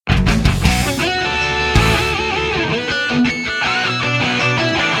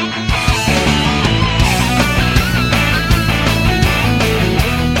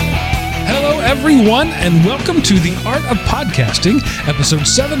everyone, and welcome to The Art of Podcasting, episode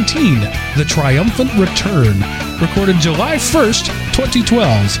 17, The Triumphant Return, recorded July 1st,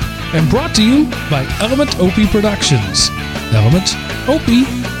 2012, and brought to you by Element OP Productions, elementop.com.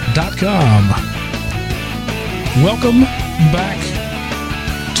 Welcome back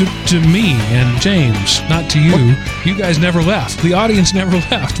to me and James, not to you. What? You guys never left. The audience never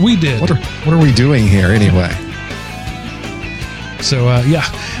left. We did. What are we doing here anyway? So,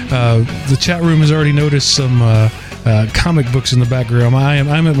 the chat room has already noticed some comic books in the background.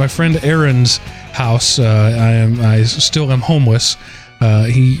 I'm at my friend Aaron's house. I still am homeless.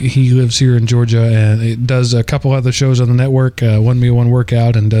 He lives here in Georgia, and it does a couple other shows on the network, One Meal, One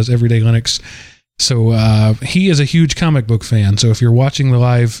Workout, and does Everyday Linux. So he is a huge comic book fan. So if you're watching the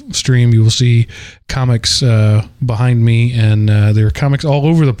live stream, you will see comics behind me, and there are comics all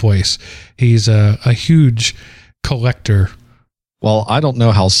over the place. He's a huge collector. Well, I don't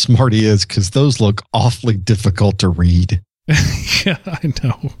know how smart he is because those look awfully difficult to read. Yeah, I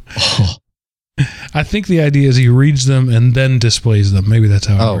know. Oh. I think the idea is he reads them and then displays them. Maybe that's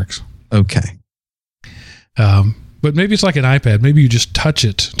how it works. Okay. But maybe it's like an iPad. Maybe you just touch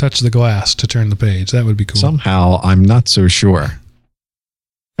the glass to turn the page. That would be cool. Somehow, I'm not so sure.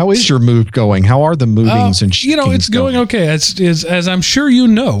 How is your move going? How are the movings and shakings it's going okay. As I'm sure you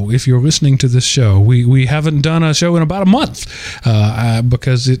know, if you're listening to this show, we haven't done a show in about a month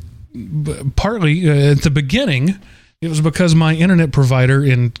because it partly at the beginning it was because my internet provider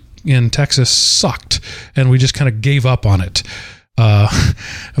in Texas sucked, and we just kind of gave up on it. But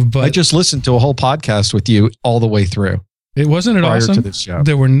I just listened to a whole podcast with you all the way through. Wasn't it awesome? To this show.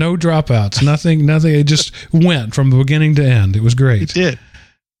 There were no dropouts, nothing. It just went from the beginning to end. It was great. It did.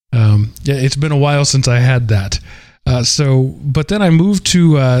 It's been a while since I had that. But then I moved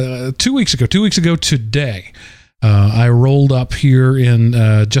to 2 weeks ago. 2 weeks ago today, I rolled up here in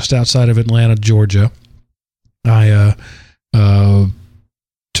just outside of Atlanta, Georgia. I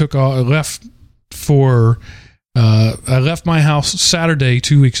left my house Saturday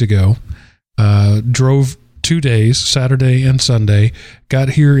 2 weeks ago. Drove 2 days, Saturday and Sunday.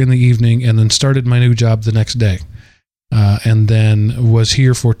 Got here in the evening, and then started my new job the next day. And then was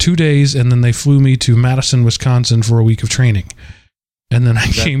here for 2 days, and then they flew me to Madison, Wisconsin for a week of training. And then I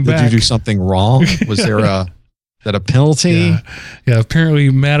came back. Did you do something wrong? Was there a penalty? Yeah, apparently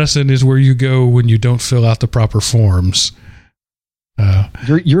Madison is where you go when you don't fill out the proper forms.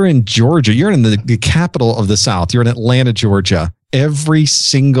 You're in Georgia. You're in the capital of the South. You're in Atlanta, Georgia. Every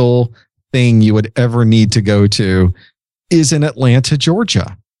single thing you would ever need to go to is in Atlanta,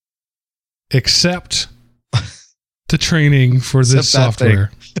 Georgia. Except the training for this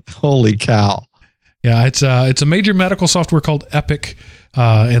software. Holy cow. Yeah, it's a major medical software called Epic,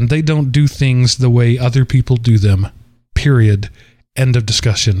 and they don't do things the way other people do them. Period. End of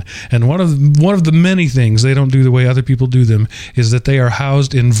discussion. And one of the many things they don't do the way other people do them is that they are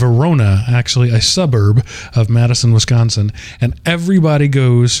housed in Verona, actually a suburb of Madison, Wisconsin, and everybody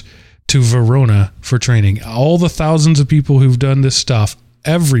goes to Verona for training. All the thousands of people who've done this stuff,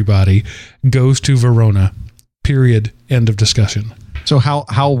 everybody goes to Verona. Period. End of discussion. So how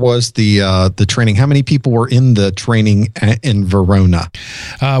was the training? How many people were in the training in Verona?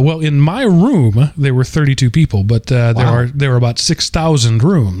 Well, in my room there were 32 people, but there are about 6,000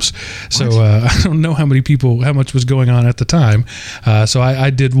 rooms. So I don't know how much was going on at the time. So I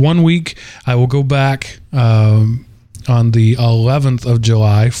did 1 week. I will go back on the 11th of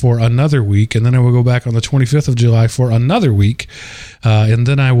July for another week, and then I will go back on the 25th of July for another week, and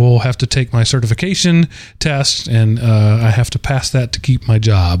then I will have to take my certification test, and I have to pass that to keep my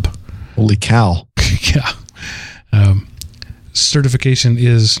job. Holy cow. Yeah. Certification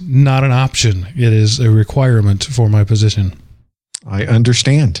is not an option. It is a requirement for my position. I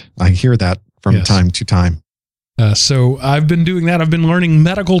understand. I hear that from time to time. So I've been doing that. I've been learning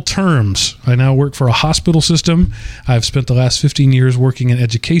medical terms. I now work for a hospital system. I've spent the last 15 years working in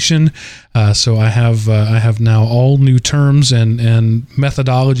education. So I have now all new terms and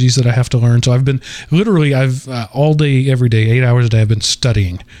methodologies that I have to learn. So I've been all day, every day, 8 hours a day, I've been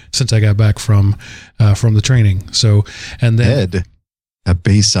studying since I got back from the training. So, and then Ed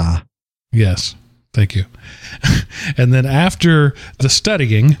Abesa. Yes. Thank you. And then after the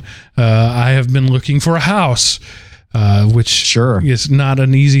studying, I have been looking for a house, which is not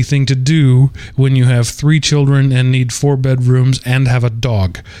an easy thing to do when you have 3 children and need 4 bedrooms and have a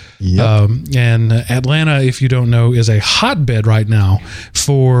dog. Yep. And Atlanta, if you don't know, is a hotbed right now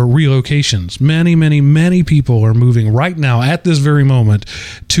for relocations. Many, many, many people are moving right now at this very moment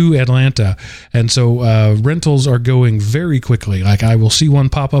to Atlanta. And so rentals are going very quickly. Like I will see one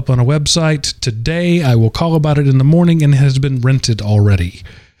pop up on a website today. I will call about it in the morning and it has been rented already.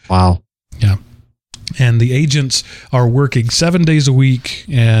 Wow. Yeah. and the agents are working 7 days a week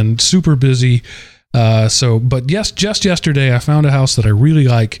and super busy. But yes, just yesterday I found a house that I really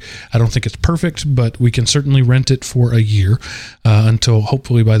like. I don't think it's perfect, but we can certainly rent it for a year until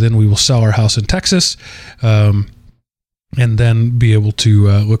hopefully by then we will sell our house in Texas. And then be able to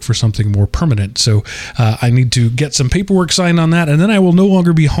look for something more permanent. So I need to get some paperwork signed on that, and then I will no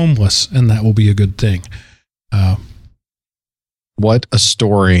longer be homeless, and that will be a good thing. What a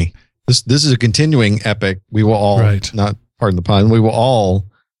story. This is a continuing epic. We will all, not pardon the pun, we will all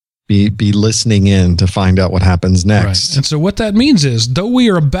be listening in to find out what happens next. Right. And so what that means is, though we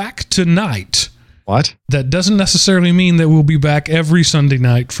are back tonight, that doesn't necessarily mean that we'll be back every Sunday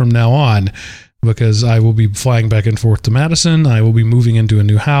night from now on, because I will be flying back and forth to Madison. I will be moving into a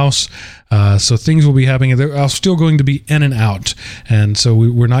new house. So things will be happening. I'm still going to be in and out. And so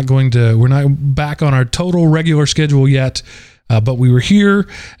we're not back on our total regular schedule yet. But we were here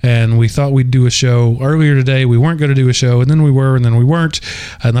and we thought we'd do a show earlier today. We weren't going to do a show, and then we were, and then we weren't.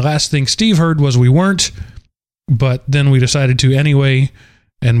 And the last thing Steve heard was we weren't, but then we decided to anyway.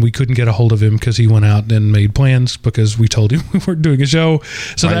 And we couldn't get a hold of him because he went out and made plans because we told him we weren't doing a show.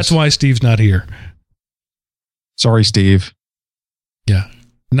 So that's why Steve's not here. Sorry, Steve. Yeah.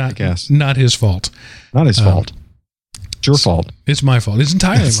 Not his fault. Not his fault. It's your fault. It's my fault. It's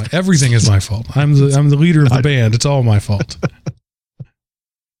entirely everything is my fault. I'm the leader of the band. It's all my fault.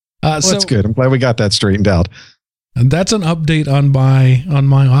 So that's good. I'm glad we got that straightened out. And that's an update on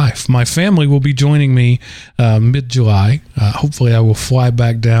my life. My family will be joining me mid-July. Hopefully, I will fly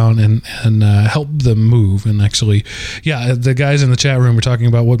back down and help them move. And actually, the guys in the chat room were talking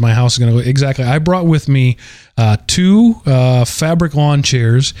about what my house is going to look exactly. I brought with me 2 fabric lawn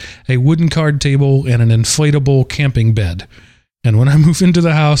chairs, a wooden card table, and an inflatable camping bed. And when I move into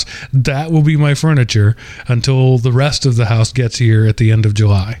the house, that will be my furniture until the rest of the house gets here at the end of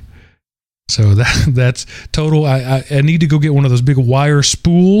July. So that's total. I need to go get one of those big wire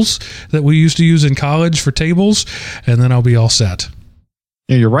spools that we used to use in college for tables, and then I'll be all set.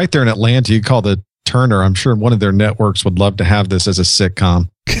 Yeah, you're right there in Atlanta. You call the Turner. I'm sure one of their networks would love to have this as a sitcom.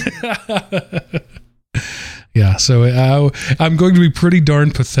 Yeah, so I'm going to be pretty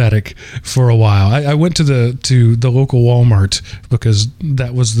darn pathetic for a while. I went to the local Walmart because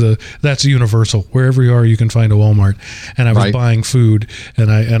that's universal. Wherever you are, you can find a Walmart. And I was buying food,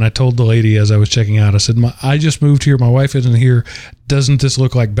 and I told the lady as I was checking out, I said, I just moved here. My wife isn't here. Doesn't this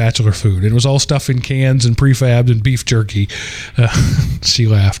look like bachelor food? It was all stuff in cans and prefabs and beef jerky. She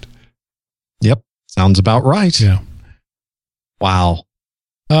laughed. Yep, sounds about right. Yeah. Wow.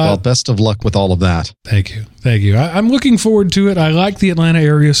 Well, best of luck with all of that. Thank you. I'm looking forward to it. I like the Atlanta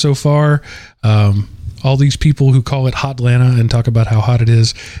area so far. All these people who call it Hot Atlanta and talk about how hot it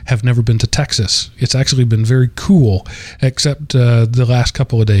is have never been to Texas. It's actually been very cool, except the last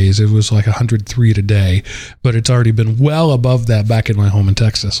couple of days. It was like 103 today, but it's already been well above that back in my home in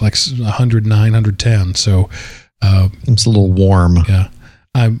Texas, like 109, 110. So it's a little warm. Yeah,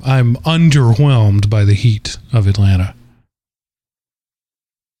 I'm underwhelmed by the heat of Atlanta.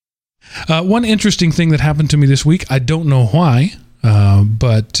 One interesting thing that happened to me this week, I don't know why,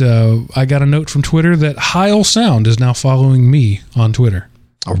 but I got a note from Twitter that Heil Sound is now following me on Twitter.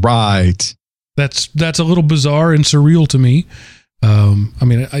 All right. That's a little bizarre and surreal to me. I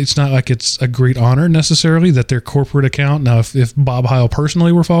mean, it's not like it's a great honor necessarily that their corporate account. Now, if Bob Heil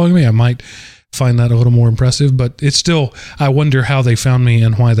personally were following me, I might find that a little more impressive, but it's still, I wonder how they found me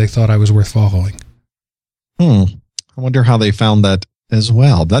and why they thought I was worth following. I wonder how they found that as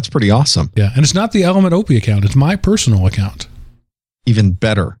well. That's pretty awesome. Yeah, and it's not the Element Opie account. It's my personal account. Even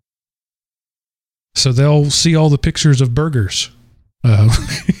better. So they'll see all the pictures of burgers.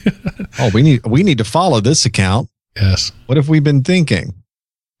 We need to follow this account. Yes. What have we been thinking?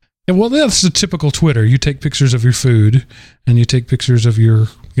 Yeah, well, that's the typical Twitter. You take pictures of your food and you take pictures of your,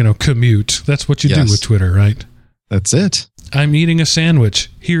 commute. That's what you do with Twitter, right? That's it. I'm eating a sandwich.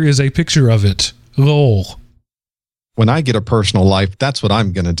 Here is a picture of it. Lol. When I get a personal life, that's what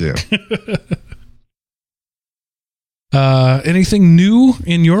I'm going to do. Anything new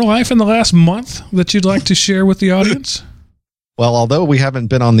in your life in the last month that you'd like to share with the audience? Well, although we haven't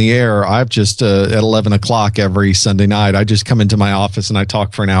been on the air, I've just at 11 o'clock every Sunday night, I just come into my office and I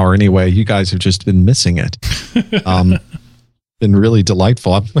talk for an hour anyway. You guys have just been missing it. Been really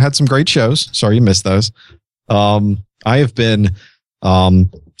delightful. I've had some great shows. Sorry you missed those. I have been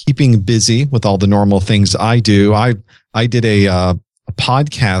keeping busy with all the normal things I do. I did a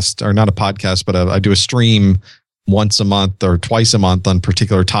podcast, or not a podcast, but I do a stream once a month or twice a month on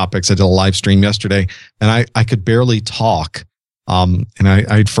particular topics. I did a live stream yesterday, and I could barely talk. And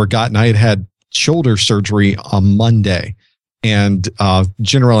I'd forgotten I had shoulder surgery on Monday. and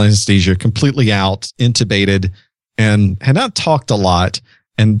general anesthesia, completely out, intubated, and had not talked a lot.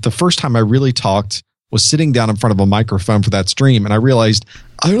 And the first time I really talked was sitting down in front of a microphone for that stream. And I realized,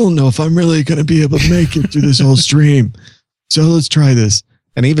 I don't know if I'm really going to be able to make it through this whole stream. So let's try this.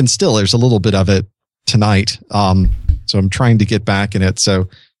 And even still, there's a little bit of it tonight. So I'm trying to get back in it. So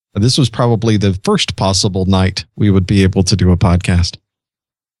this was probably the first possible night we would be able to do a podcast.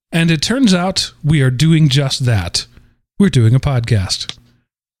 And it turns out we are doing just that. We're doing a podcast.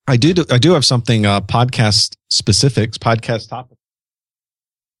 I do have something podcast specifics, podcast topic.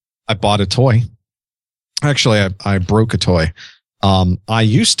 I bought a toy. Actually, I broke a toy. I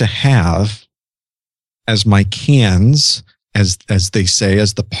used to have as my cans, as they say,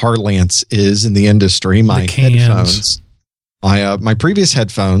 as the parlance is in the industry, my headphones. My previous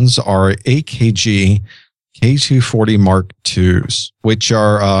headphones are AKG K240 Mark IIs, which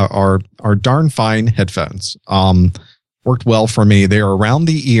are darn fine headphones. Worked well for me. They are around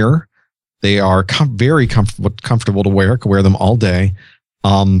the ear. They are very comfortable to wear. I can wear them all day.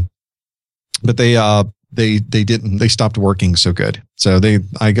 But they stopped working so good. So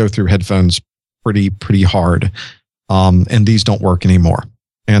I go through headphones pretty hard. And these don't work anymore.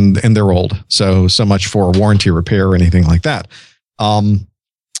 And they're old. So much for warranty repair or anything like that.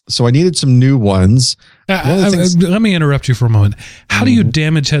 So I needed some new ones. Let me interrupt you for a moment. How do you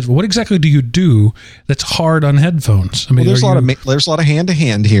damage headphones? What exactly do you do that's hard on headphones? I mean, there's a lot of hand to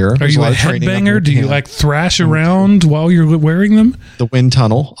hand here. Are you a headbanger? Do you like thrash around while you're wearing them? The wind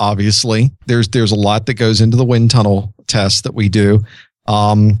tunnel, obviously. There's a lot that goes into the wind tunnel test that we do.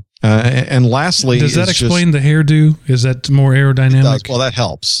 And lastly, does that explain the hairdo? Is that more aerodynamic? Well, that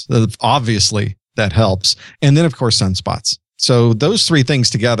helps. Obviously, that helps. And then, of course, sunspots. So those three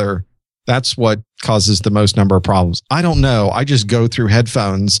things together, that's what causes the most number of problems. I don't know. I just go through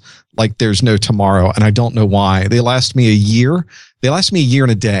headphones like there's no tomorrow, and I don't know why. They last me a year. They last me a year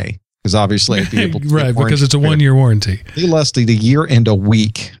and a day, because obviously I'd be able to right, because it's a 1-year warranty. They lasted a year and a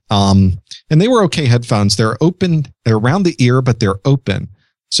week. And they were okay headphones. They're open. They're around the ear, but they're open.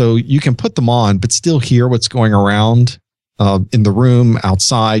 So you can put them on, but still hear what's going around in the room,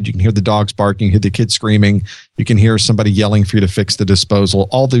 outside. You can hear the dogs barking, you hear the kids screaming. You can hear somebody yelling for you to fix the disposal.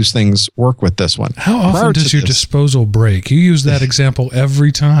 All those things work with this one. How often does your disposal break? You use that example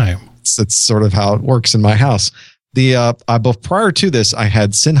every time. It's sort of how it works in my house. Prior to this, I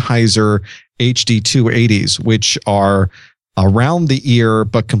had Sennheiser HD 280s, which are around the ear,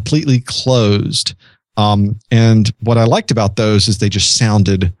 but completely closed. And what I liked about those is they just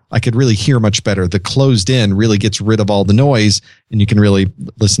sounded, I could really hear much better. The closed in really gets rid of all the noise and you can really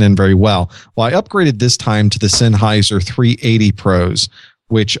listen in very well. Well, I upgraded this time to the Sennheiser 380 Pros,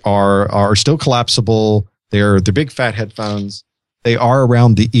 which are still collapsible. They're big fat headphones. They are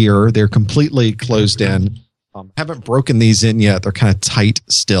around the ear. They're completely closed in. Haven't broken these in yet. They're kind of tight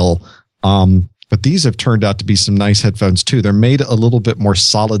still. But these have turned out to be some nice headphones too. They're made a little bit more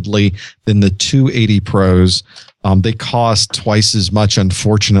solidly than the 280 Pros. They cost twice as much,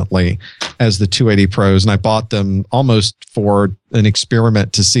 unfortunately, as the 280 Pros. And I bought them almost for an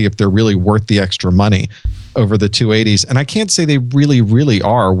experiment to see if they're really worth the extra money over the 280s. And I can't say they really, really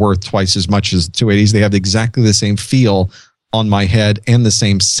are worth twice as much as the 280s. They have exactly the same feel on my head and the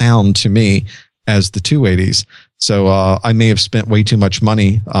same sound to me as the 280s. So I may have spent way too much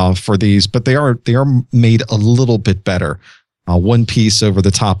money for these, but they are made a little bit better. One piece over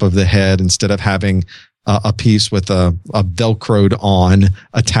the top of the head instead of having a piece with a Velcroed on,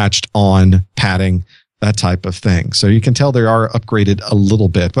 attached on padding, that type of thing. So you can tell they are upgraded a little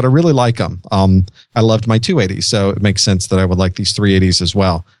bit, but I really like them. I loved my 280s, so it makes sense that I would like these 380s as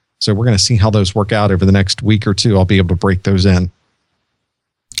well. So we're going to see how those work out over the next week or two. I'll be able to break those in.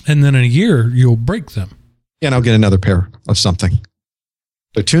 And then in a year, you'll break them. And I'll get another pair of something.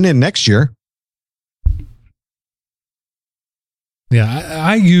 So tune in next year. Yeah,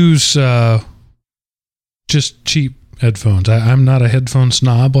 I use just cheap headphones. I'm not a headphone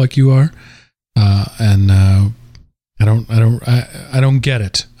snob like you are, and I don't get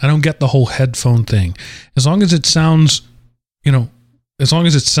it. I don't get the whole headphone thing. As long as it sounds, as long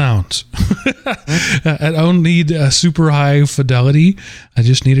as it sounds. I don't need a super high fidelity. I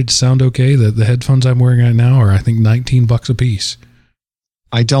just need it to sound okay. The headphones I'm wearing right now are, I think, $19 a piece.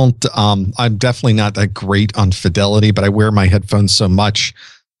 I don't, I'm definitely not that great on fidelity, but I wear my headphones so much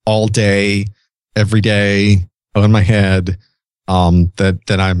all day, every day on my head,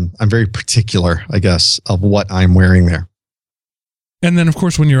 that I'm very particular, I guess, of what I'm wearing there. And then, of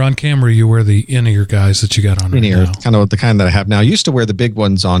course, when you're on camera, you wear the in-ear guys that you got on right now. Kind of the kind that I have now. I used to wear the big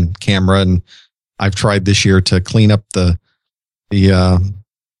ones on camera, and I've tried this year to clean up the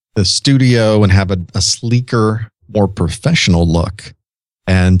studio and have a sleeker more professional look.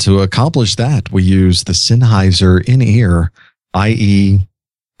 And to accomplish that, we use the Sennheiser in-ear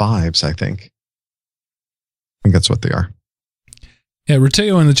IE5s, I think. I think that's what they are. Yeah,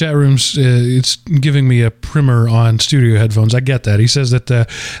 Rateo in the chat rooms, it's giving me a primer on studio headphones. I get that. He says that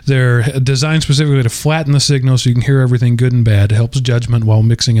they're designed specifically to flatten the signal so you can hear everything good and bad. It helps judgment while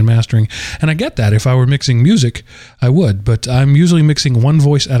mixing and mastering. And I get that. If I were mixing music, I would. But I'm usually mixing one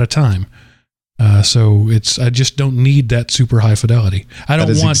voice at a time. So I just don't need that super high fidelity. That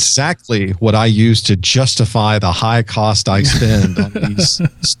is exactly what I use to justify the high cost I spend on these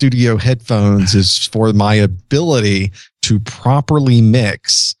studio headphones, is for my ability to properly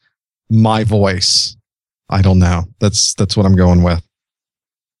mix my voice. I don't know. That's what I'm going with.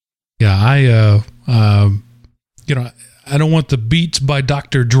 Yeah, I don't want the Beats by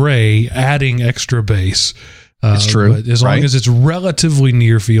Dr. Dre adding extra bass. It's true. But as long as it's relatively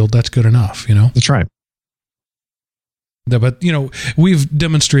near field, that's good enough, That's right. But, we've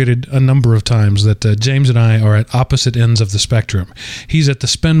demonstrated a number of times that James and I are at opposite ends of the spectrum. He's at the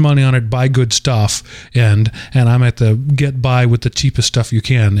spend money on it, buy good stuff end, and I'm at the get by with the cheapest stuff you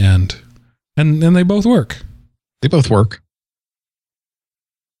can end. And they both work. They both work.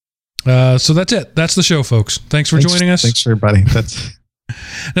 So that's it. That's the show, folks. Thanks for joining us. Thanks, everybody.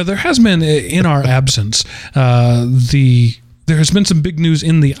 Now, there has been, in our absence, there has been some big news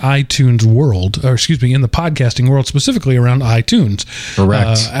in the iTunes world, or excuse me, in the podcasting world, specifically around iTunes.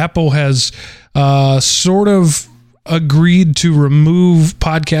 Correct. Apple has sort of agreed to remove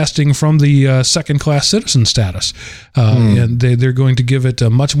podcasting from the second-class citizen status. And they're going to give it a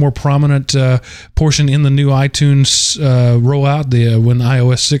much more prominent portion in the new iTunes rollout. When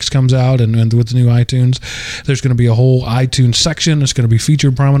iOS 6 comes out and with the new iTunes, there's going to be a whole iTunes section. It's going to be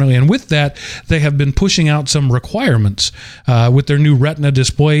featured prominently. And with that, they have been pushing out some requirements with their new Retina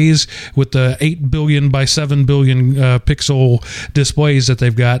displays, with the 8 billion by 7 billion pixel displays that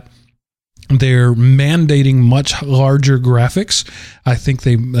they've got. They're mandating much larger graphics. I think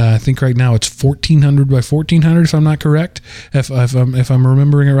right now it's 1400 by 1400, if I'm not correct. If I'm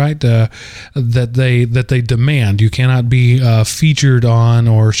remembering it right, that they demand. You cannot be featured on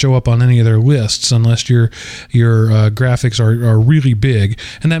or show up on any of their lists unless your graphics are really big.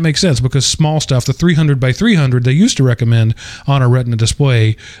 And that makes sense, because small stuff, the 300 by 300 they used to recommend on a Retina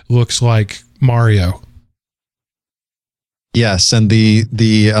display, looks like Mario. Yes, and the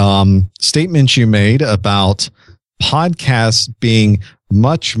statements you made about podcasts being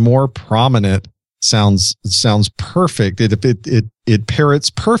much more prominent sounds perfect. It parrots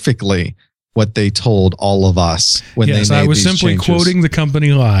perfectly what they told all of us when they made these changes. Yes, I was simply quoting the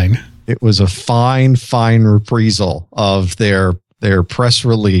company line. It was a fine reprisal of their press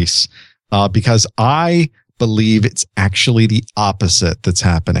release, because I believe it's actually the opposite that's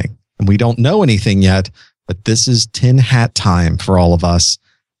happening, and we don't know anything yet. But this is tin hat time for all of us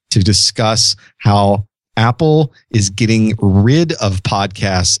to discuss how Apple is getting rid of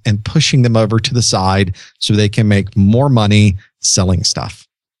podcasts and pushing them over to the side so they can make more money selling stuff.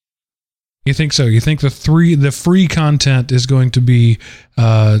 You think so? You think the free content is going to be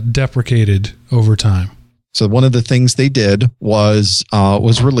deprecated over time? So one of the things they did was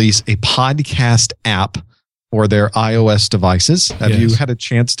release a podcast app for their iOS devices. Have you had a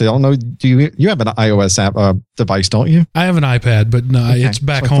chance to? I don't know. Do you have an iOS app device? Don't you? I have an iPad, but no, it's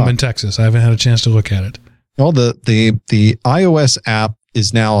back home in Texas. I haven't had a chance to look at it. Well, the iOS app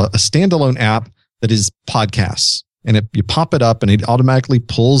is now a standalone app that is podcasts, and you pop it up, and it automatically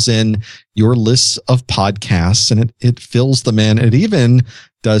pulls in your lists of podcasts, and it fills them in. It even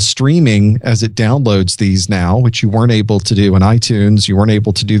does streaming as it downloads these now, which you weren't able to do in iTunes. You weren't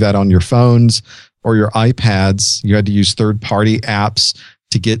able to do that on your phones or your iPads. You had to use third-party apps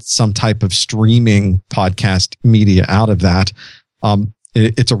to get some type of streaming podcast media out of that.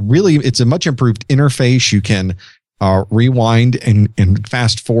 It's a much improved interface. You can rewind and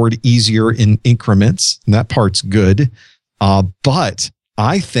fast forward easier in increments, and that part's good. But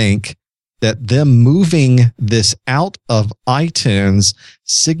I think that them moving this out of iTunes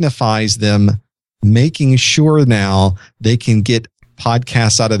signifies them making sure now they can get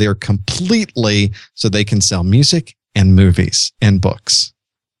podcasts out of there completely so they can sell music and movies and books,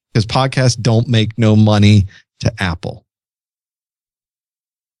 because podcasts don't make no money to Apple.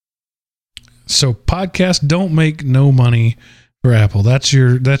 So podcasts don't make no money for Apple. That's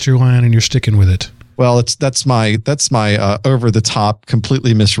your line, and you're sticking with it. Well, that's my over the top,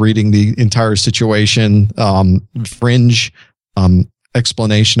 completely misreading the entire situation, fringe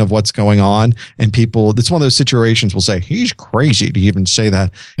explanation of what's going on, and people, it's one of those situations will say he's crazy to even say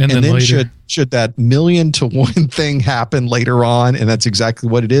that, and then later, should that 1,000,000 to 1 thing happen later on, and that's exactly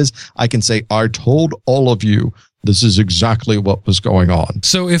what it is, I can say I told all of you This is exactly what was going on.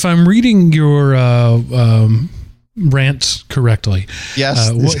 So if I'm reading your rants correctly,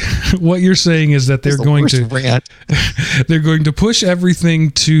 yes, what you're saying is that they're going to rant. They're going to push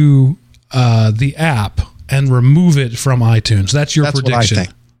everything to the app and remove it from iTunes. That's your prediction. What I think.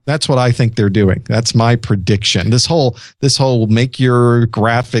 That's what I think they're doing. That's my prediction. This whole make your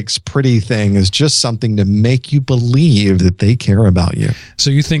graphics pretty thing is just something to make you believe that they care about you. So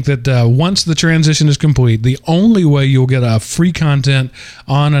you think that once the transition is complete, the only way you'll get free content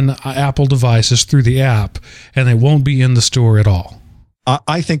on an Apple device is through the app, and it won't be in the store at all.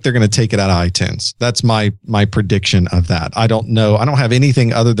 I think they're going to take it out of iTunes. That's my prediction of that. I don't know. I don't have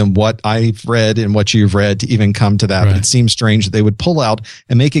anything other than what I've read and what you've read to even come to that. Right. But it seems strange that they would pull out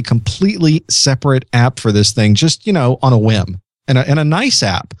and make a completely separate app for this thing, just, on a whim, and a nice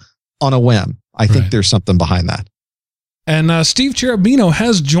app on a whim. I think there's something behind that. And Steve Cherubino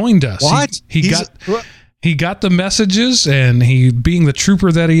has joined us. What? He got the messages, and he, being the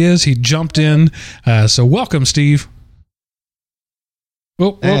trooper that he is, he jumped in. So welcome, Steve.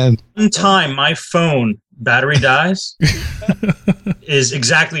 And one time my phone battery dies is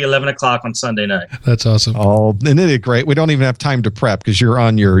exactly 11 o'clock on Sunday night. That's awesome. Oh, and it is great. We don't even have time to prep because you're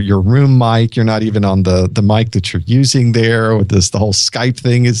on your room mic. You're not even on the mic that you're using there with this. The whole Skype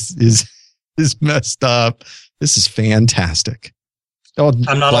thing is messed up. This is fantastic. Oh,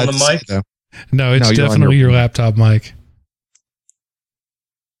 I'm not on the mic. No, it's definitely your laptop mic.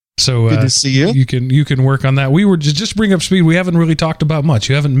 So good to see you. You can work on that. We were just bring up speed. We haven't really talked about much.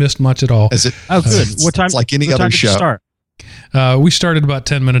 You haven't missed much at all. Is it? Oh, good. What time? It's like any other show. Start? We started about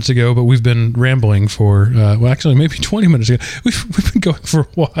 10 minutes ago, but we've been rambling for actually maybe 20 minutes ago. We've been going for a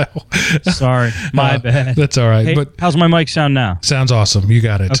while. Sorry, my bad. That's all right. Hey, but how's my mic sound now? Sounds awesome. You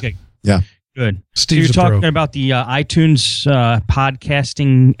got it. Okay. Yeah. Good. Steve's so you're talking about the iTunes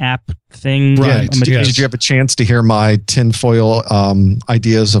podcasting app thing, right? Did you have a chance to hear my tinfoil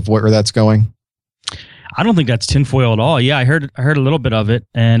ideas of where that's going? I don't think that's tinfoil at all. Yeah, I heard a little bit of it,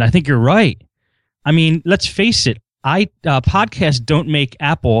 and I think you're right. I mean, let's face it. Podcasts don't make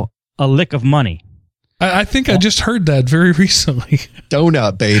Apple a lick of money. I think I just heard that very recently.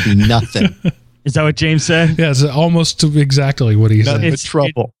 Donut, baby, nothing. Is that what James said? Yeah, it's almost exactly what he said. It's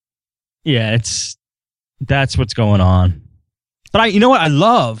trouble. That's what's going on. But you know what? I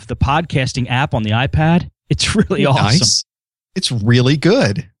love the podcasting app on the iPad. It's really awesome. Nice. It's really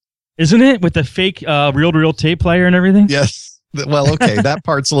good. Isn't it? With the fake reel-to-reel tape player and everything? Yes. Well, okay. That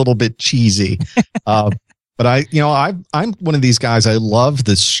part's a little bit cheesy. But I'm one of these guys. I love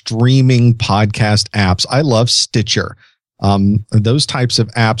the streaming podcast apps. I love Stitcher. Those types of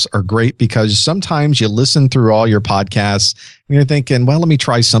apps are great because sometimes you listen through all your podcasts and you're thinking, well, let me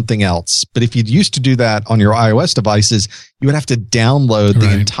try something else. But if you used to do that on your iOS devices, you would have to download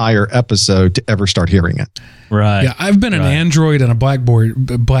the entire episode to ever start hearing it. Right. Yeah, I've been an Android and a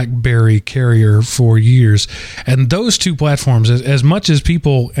BlackBerry carrier for years, and those two platforms, as much as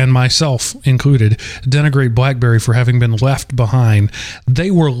people and myself included denigrate BlackBerry for having been left behind,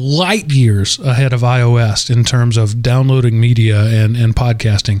 they were light years ahead of iOS in terms of downloading media and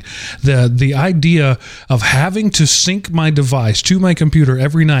podcasting. The idea of having to sync my device to my computer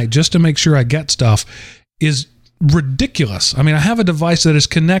every night just to make sure I get stuff is ridiculous. I mean, I have a device that is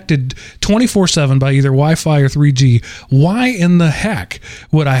connected 24/7 by either Wi-Fi or 3G. Why in the heck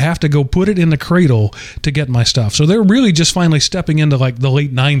would I have to go put it in the cradle to get my stuff? So they're really just finally stepping into like the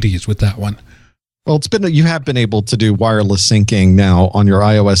late 90s with that one. Well, you have been able to do wireless syncing now on your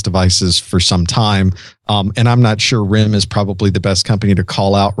iOS devices for some time. And I'm not sure RIM is probably the best company to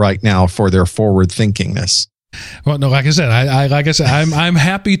call out right now for their forward thinkingness. Well, no, like I said, I'm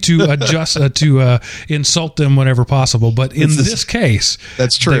happy to adjust to insult them whenever possible. But in this case,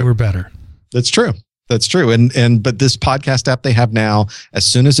 that's true. They were better. That's true. That's true. But this podcast app they have now, as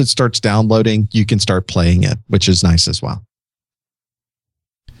soon as it starts downloading, you can start playing it, which is nice as well.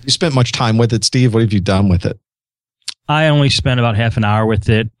 You spent much time with it, Steve. What have you done with it? I only spent about half an hour with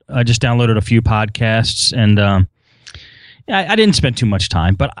it. I just downloaded a few podcasts, and I didn't spend too much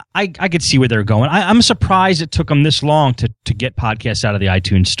time, but I could see where they're going. I'm surprised it took them this long to get podcasts out of the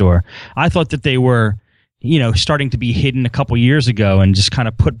iTunes store. I thought that they were, starting to be hidden a couple years ago and just kind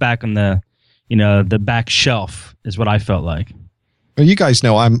of put back on the back shelf is what I felt like. Well, you guys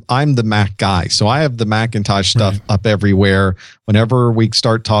know I'm the Mac guy, so I have the Macintosh stuff up everywhere. Whenever we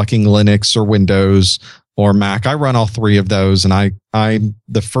start talking Linux or Windows or Mac, I run all three of those, and I'm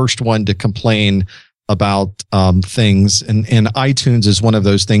the first one to complain about things. And iTunes is one of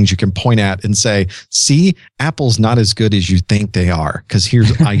those things you can point at and say, see, Apple's not as good as you think they are, because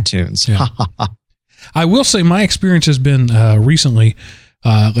here's iTunes. I will say my experience has been recently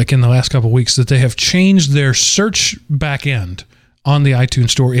like in the last couple of weeks, that they have changed their search back end on the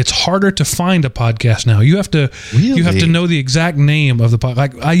iTunes store. It's harder to find a podcast now. You have to know the exact name of the podcast.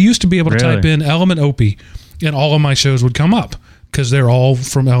 Like I used to be able to type in Element Opie and all of my shows would come up because they're all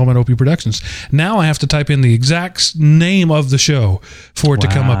from Element Opie Productions. Now I have to type in the exact name of the show for it to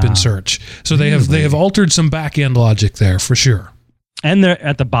come up in search. So they have altered some back end logic there for sure. And they're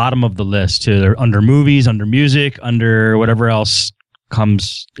at the bottom of the list too. They're under movies, under music, under whatever else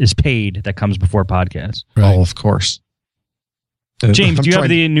is paid that comes before podcasts. Right. Oh, of course. James, do you have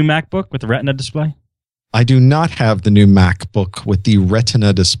the new MacBook with the Retina display? I do not have the new MacBook with the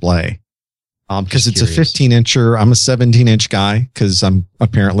Retina display because it's a 15-incher. I'm a 17-inch guy because I'm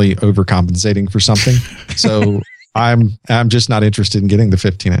apparently overcompensating for something. So I'm just not interested in getting the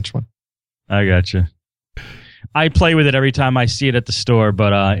 15-inch one. I gotcha. I play with it every time I see it at the store,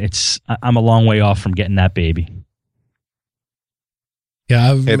 but I'm a long way off from getting that baby.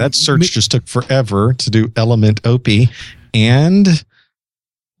 Yeah, that search just took forever to do Element Opie. And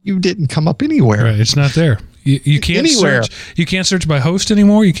you didn't come up anywhere. Right, it's not there. You can't anywhere. search. You can't search by host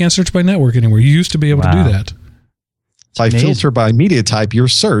anymore. You can't search by network anymore. You used to be able to do that. By filter by media type, your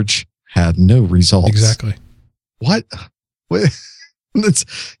search had no results. Exactly. What?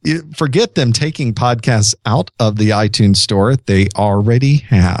 Forget them taking podcasts out of the iTunes store. They already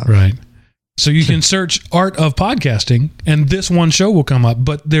have. Right. So you can search Art of Podcasting, and this one show will come up,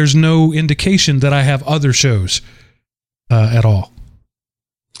 but there's no indication that I have other shows at all.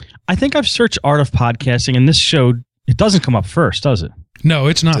 I think I've searched Art of Podcasting, and this show, it doesn't come up first, does it? No,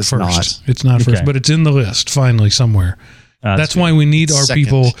 it's not first. It's not first, but it's in the list finally somewhere. That's why we need our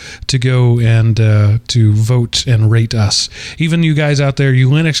people to go and to vote and rate us. Even you guys out there, you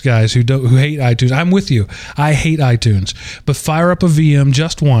Linux guys who hate iTunes, I'm with you. I hate iTunes, but fire up a VM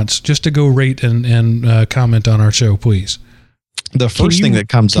just once, just to go rate and comment on our show, please. The first thing that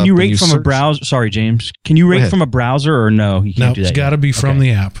comes up. Can you rate from a browser? Sorry, James. Can you rate from a browser or no? You can't do that. It's got to be from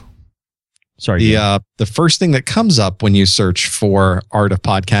the app. Sorry. The first thing that comes up when you search for Art of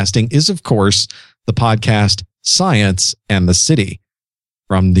Podcasting is, of course, the podcast Science and the City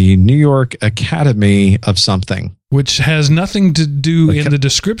from the New York Academy of something. Which has nothing to do in the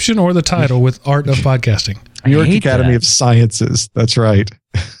description or the title with Art of Podcasting. New York Academy of Sciences. That's right.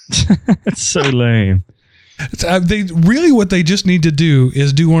 That's so lame. What they just need to do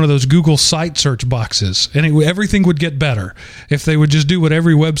is do one of those Google site search boxes, and everything would get better if they would just do what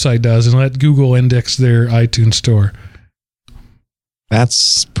every website does and let Google index their iTunes store.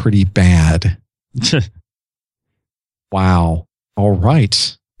 That's pretty bad. Wow. All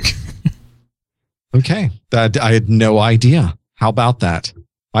right. Okay. I had no idea. How about that?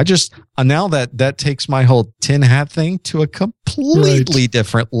 Now that takes my whole tin hat thing to a completely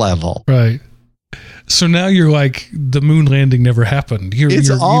different level. Right. So now you're like, the moon landing never happened. It's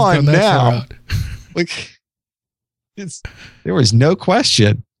on now. There was no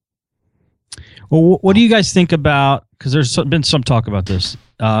question. Well, what do you guys think about, because there's been some talk about this,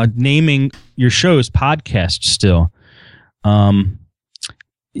 naming your shows podcasts still.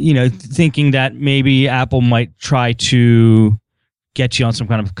 Thinking that maybe Apple might try to get you on some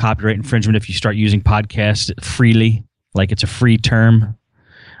kind of copyright infringement if you start using podcast freely, like it's a free term.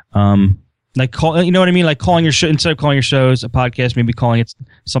 You know what I mean? Like calling your show, instead of calling your shows a podcast, maybe calling it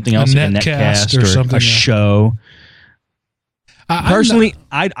something else, like a netcast or something, a show. Personally,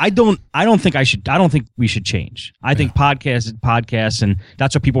 I don't think we should change. I think podcast is podcasts, and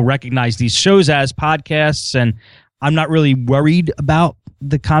that's what people recognize these shows as, podcasts. And I'm not really worried about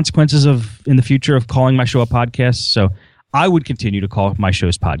the consequences in the future of calling my show a podcast. So I would continue to call my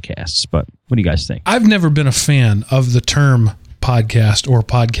shows podcasts. But what do you guys think? I've never been a fan of the term podcast or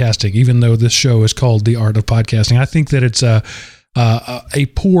podcasting, even though this show is called The Art of Podcasting. I think that it's a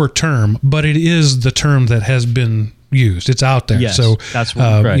poor term, but it is the term that has been used. It's out there. Yes, so that's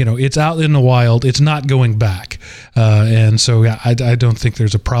what, it's out in the wild. It's not going back. And so I don't think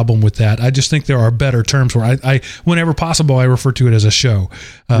there's a problem with that. I just think there are better terms where I whenever possible, I refer to it as a show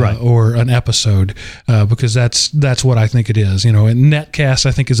or an episode because that's what I think it is. And netcast,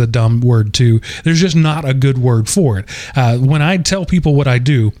 I think, is a dumb word too. There's just not a good word for it. When I tell people what I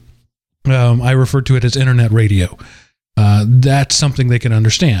do, I refer to it as internet radio. That's something they can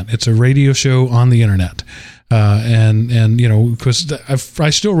understand. It's a radio show on the internet. Because I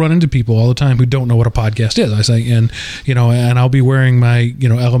still run into people all the time who don't know what a podcast is. I say, and I'll be wearing my,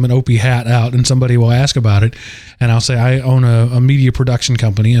 Element Opie hat out, and somebody will ask about it, and I'll say, I own a media production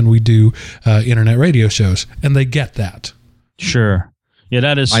company, and we do internet radio shows, and they get that. Sure. Yeah,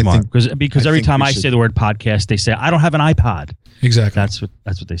 that is smart, because every time I say the word podcast, they say, I don't have an iPod. Exactly. That's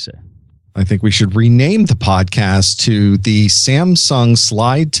what they say. I think we should rename the podcast to the Samsung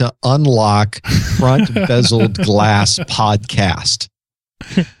Slide to Unlock Front Bezeled Glass Podcast.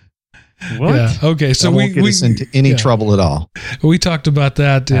 What? Yeah. Okay. So that won't get us into any trouble at all. We talked about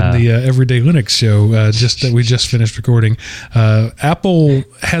that in the Everyday Linux show, just that we just finished recording. Apple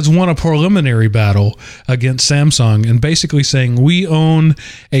has won a preliminary battle against Samsung, and basically saying we own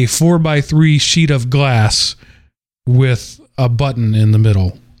a 4x3 sheet of glass with a button in the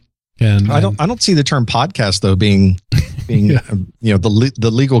middle. And I don't see the term podcast though being the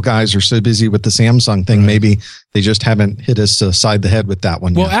legal guys are so busy with the Samsung thing. Right. Maybe they just haven't hit us side the head with that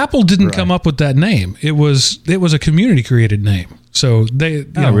one. Well, yet. Apple didn't come up with that name. It was a community created name. So they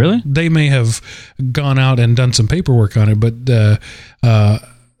really? They may have gone out and done some paperwork on it, but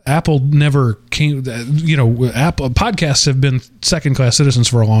Apple never came. Apple podcasts have been second-class citizens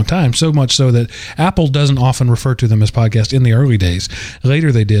for a long time. So much so that Apple doesn't often refer to them as podcasts in the early days.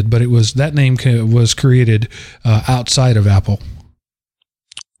 Later they did, but that name was created outside of Apple.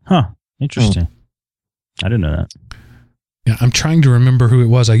 Huh? Interesting. I didn't know that. Yeah, I'm trying to remember who it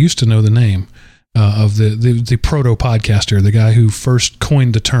was. I used to know the name of the proto podcaster, the guy who first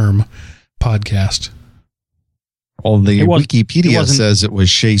coined the term podcast. Well, Wikipedia says it was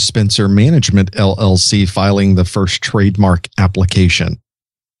Shea Spencer Management LLC filing the first trademark application.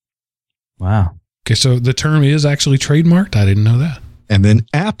 Wow. Okay, so the term is actually trademarked? I didn't know that. And then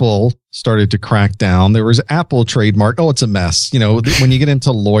Apple started to crack down. There was Apple trademark. Oh, it's a mess. When you get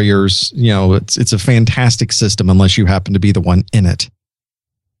into lawyers, it's a fantastic system unless you happen to be the one in it.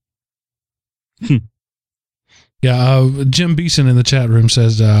 Yeah, Jim Beeson in the chat room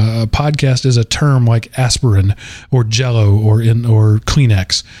says a podcast is a term like aspirin or Jell-O or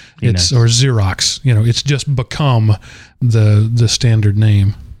Kleenex. It's or Xerox. It's just become the standard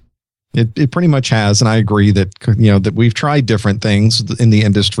name. It pretty much has, and I agree that that we've tried different things in the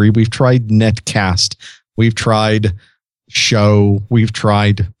industry. We've tried netcast, we've tried show, we've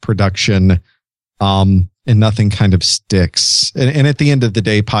tried production, and nothing kind of sticks. And at the end of the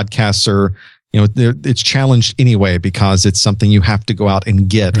day, podcasts are. It's challenged anyway because it's something you have to go out and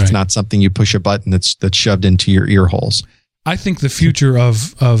get. Right. It's not something you push a button that's shoved into your ear holes. I think the future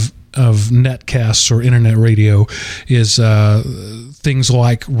of netcasts or internet radio is things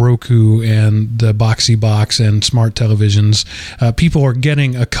like Roku and the Boxy Box and smart televisions. People are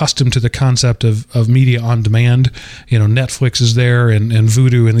getting accustomed to the concept of media on demand. Netflix is there and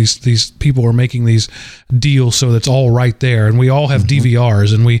Vudu, and these people are making these deals so that's all right there. And we all have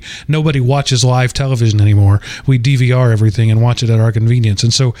DVRs, and nobody watches live television anymore. We DVR everything and watch it at our convenience.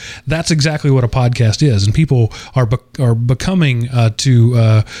 And so that's exactly what a podcast is. And people are becoming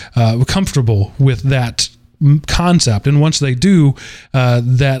comfortable with that concept, and once they do,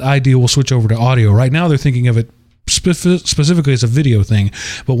 that idea will switch over to audio. Right now they're thinking of it specifically as a video thing,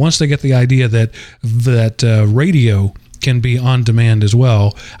 but once they get the idea that radio can be on demand as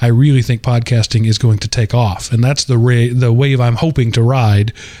well, I really think podcasting is going to take off, and that's the wave I'm hoping to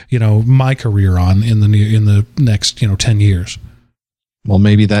ride my career on in the next 10 years. Well,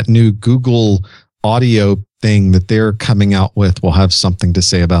 maybe that new Google audio thing that they're coming out with will have something to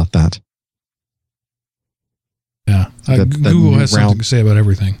say about that. Yeah, Google has something to say about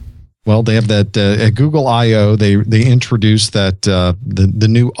everything. Well, they have that at Google I/O. They introduced that the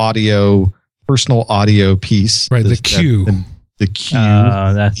new personal audio piece, right? The Q, the Q,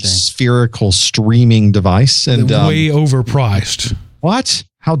 that spherical streaming device, and way overpriced. What?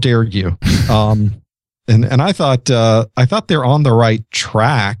 How dare you? And I thought they're on the right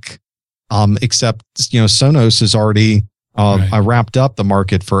track. Except Sonos has already wrapped up the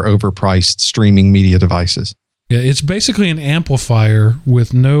market for overpriced streaming media devices. Yeah, it's basically an amplifier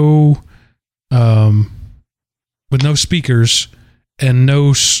with no speakers and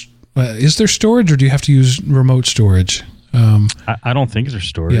no. Is there storage, or do you have to use remote storage? I don't think there's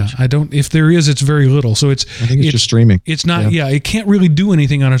storage. Yeah, I don't. If there is, it's very little. So I think it's just streaming. It's not. Yeah, it can't really do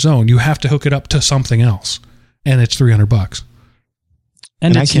anything on its own. You have to hook it up to something else, and it's $300.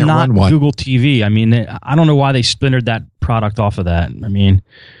 And it's not Google TV. I mean, I don't know why they splintered that product off of that. I mean,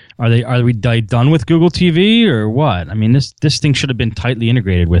 are we done with Google TV or what? I mean, this thing should have been tightly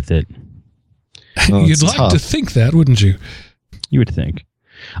integrated with it. Well, You'd like to think that, wouldn't you? You would think.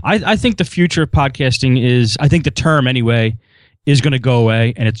 I think the future of podcasting is, I think the term anyway, is going to go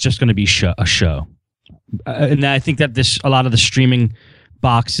away, and it's just going to be a show. And I think that a lot of the streaming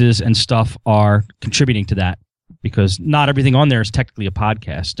boxes and stuff are contributing to that, because not everything on there is technically a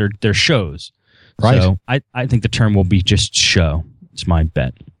podcast. They're shows. Right. So I think the term will be just show. It's my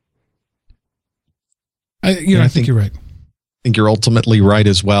bet. I think you're right. I think you're ultimately right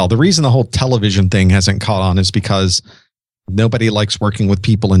as well. The reason the whole television thing hasn't caught on is because nobody likes working with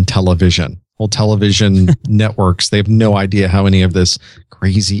people in television. Well, television networks, they have no idea how any of this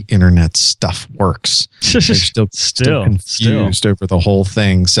crazy internet stuff works. They're still confused over the whole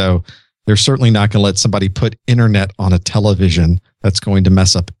thing. So they're certainly not going to let somebody put internet on a television. That's going to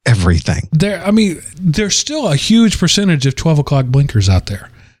mess up everything. There's still a huge percentage of 12 o'clock blinkers out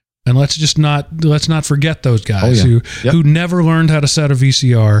there. And let's not forget those guys who never learned how to set a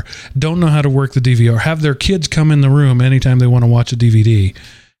VCR, don't know how to work the DVR, have their kids come in the room anytime they want to watch a DVD.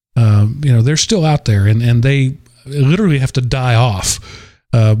 They're still out there, and they literally have to die off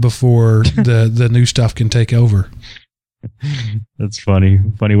before the new stuff can take over. That's funny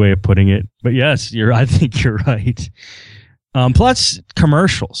way of putting it. But yes, I think you're right. Plus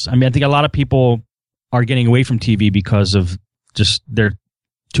commercials. I think a lot of people are getting away from TV because of just their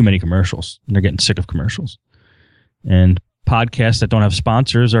too many commercials, and they're getting sick of commercials. And podcasts that don't have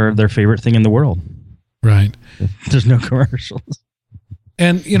sponsors are their favorite thing in the world. Right. There's no commercials.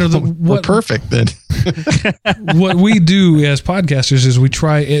 And we're perfect then. What we do as podcasters is we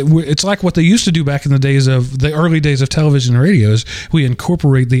try. It's like what they used to do back in the early days of television and radio. Is we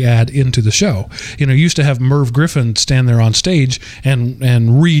incorporate the ad into the show. Used to have Merv Griffin stand there on stage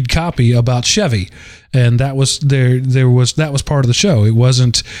and read copy about Chevy, and that was that was part of the show. It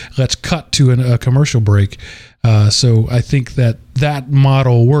wasn't let's cut to a commercial break. So I think that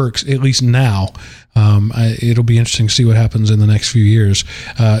model works, at least now. It'll be interesting to see what happens in the next few years.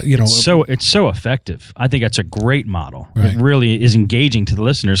 It's so effective. I think that's a great model. Right. It really is engaging to the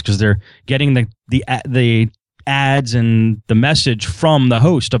listeners because they're getting the ads and the message from the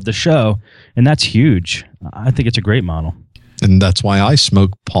host of the show, and that's huge. I think it's a great model. And that's why I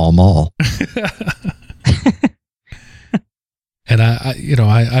smoke Pall Mall. And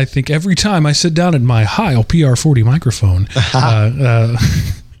I think every time I sit down at my Heil PR40 microphone,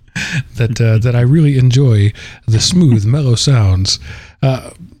 that I really enjoy the smooth, mellow sounds.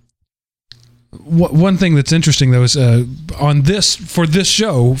 One thing that's interesting though is for this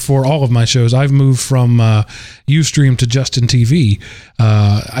show, for all of my shows, I've moved from Ustream to Justin TV.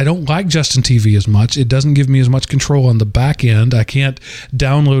 I don't like Justin TV as much. It doesn't give me as much control on the back end. I can't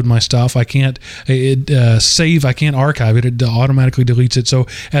download my stuff. I can't save. I can't archive it. It automatically deletes it. So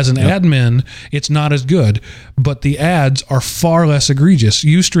as an admin, it's not as good. But the ads are far less egregious.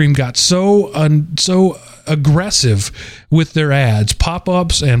 Ustream got so aggressive with their ads,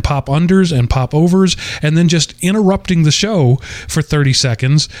 pop-ups and pop-unders and pop-overs, and then just interrupting the show for 30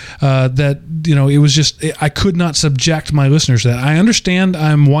 seconds that it was just, I could not subject my listeners to that. I understand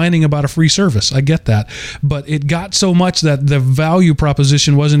I'm whining about a free service. I get that. But it got so much that the value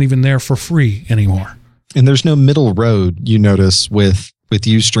proposition wasn't even there for free anymore. And there's no middle road, you notice, with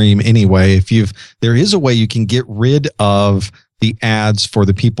Ustream anyway. There is a way you can get rid of the ads for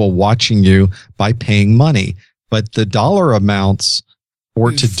the people watching you by paying money, but the dollar amounts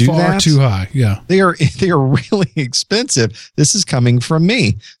to do that far too high. Yeah, they are really expensive. This is coming from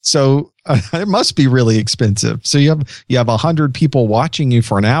me, so it must be really expensive. So you have 100 people watching you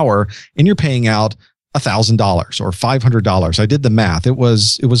for an hour, and you're paying out $1,000 or $500. I did the math. It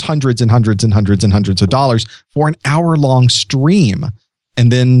was hundreds and hundreds and hundreds and hundreds of dollars for an hour-long stream,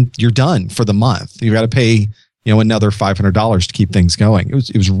 and then you're done for the month. You got to pay another $500 to keep things going. It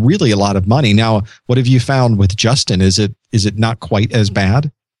was really a lot of money. Now, what have you found with Justin? Is it not quite as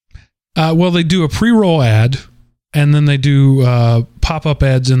bad? Well, they do a pre-roll ad, and then they do pop-up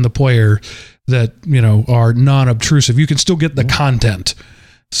ads in the player that are non-obtrusive. You can still get the content,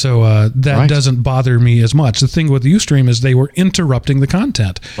 so that doesn't bother me as much. The thing with Ustream is they were interrupting the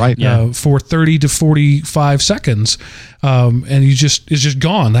content, for 30 to 45 seconds, and it's just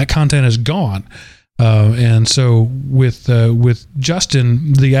gone. That content is gone. And so with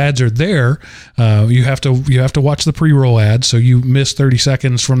Justin, the ads are there. You have to watch the pre-roll ad, so you miss 30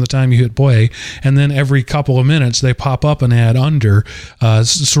 seconds from the time you hit play, and then every couple of minutes they pop up an ad under,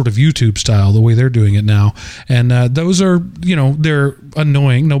 sort of YouTube style, the way they're doing it now. And those are they're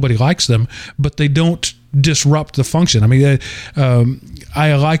annoying. Nobody likes them, but they don't disrupt the function. I mean,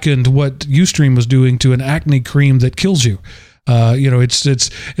 I likened what Ustream was doing to an acne cream that kills you. It's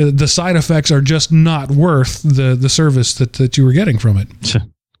the side effects are just not worth the service that you were getting from it.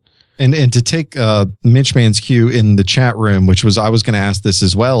 And to take Mitchman's cue in the chat room, which was I was going to ask this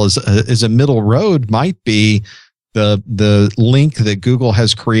as well, is a middle road might be the link that Google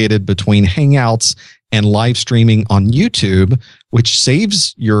has created between Hangouts and live streaming on YouTube, which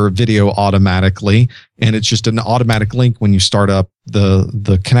saves your video automatically, and it's just an automatic link when you start up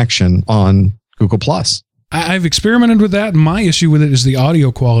the connection on Google Plus. I've experimented with that. My issue with it is the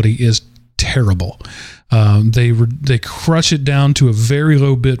audio quality is terrible. They crush it down to a very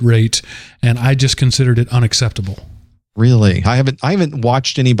low bit rate, and I just considered it unacceptable. Really? I haven't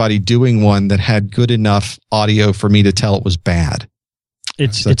watched anybody doing one that had good enough audio for me to tell it was bad.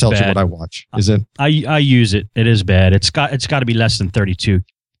 That tells bad. you what I watch. Is it? I use it. It is bad. It's got to be less than 32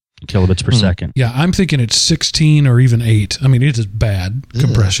 kilobits per second. Yeah, I'm thinking it's 16 or even 8. I mean, it is bad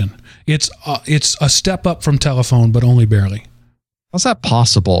compression. It's a step up from telephone, but only barely. How's that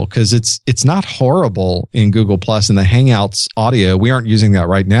possible? Because it's not horrible in Google Plus and the Hangouts audio. We aren't using that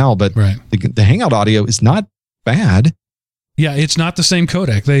right now, but the Hangout audio is not bad. Yeah, it's not the same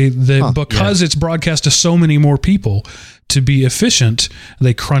codec. Because it's broadcast to so many more people, to be efficient,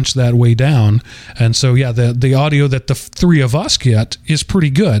 they crunch that way down. And so, the audio that the three of us get is pretty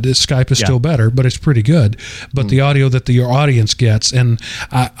good. Skype is still better, but it's pretty good. But the audio that your audience gets, and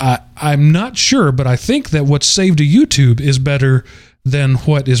I'm not sure, but I think that what's saved to YouTube is better than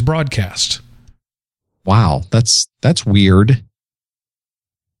what is broadcast. Wow, that's weird.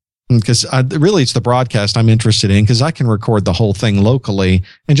 Because really, it's the broadcast I'm interested in, because I can record the whole thing locally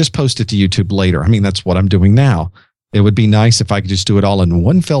and just post it to YouTube later. I mean, that's what I'm doing now. It would be nice if I could just do it all in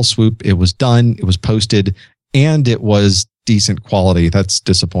one fell swoop. It was done, it was posted, and it was decent quality. That's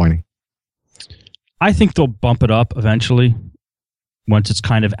disappointing. I think they'll bump it up eventually once it's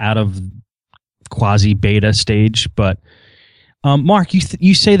kind of out of quasi beta stage. But Mark,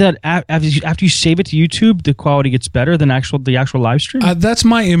 you say that after you save it to YouTube, the quality gets better than the actual live stream? That's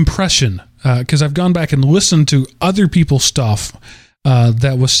my impression, because I've gone back and listened to other people's stuff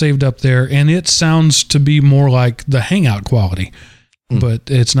that was saved up there, and it sounds to be more like the Hangout quality, but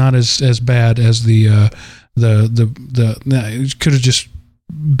it's not as bad as it could have just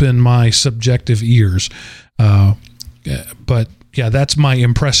been my subjective ears, but yeah, that's my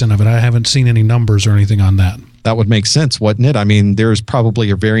impression of it. I haven't seen any numbers or anything on that. That would make sense, wouldn't it? I mean, there's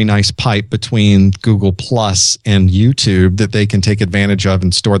probably a very nice pipe between Google Plus and YouTube that they can take advantage of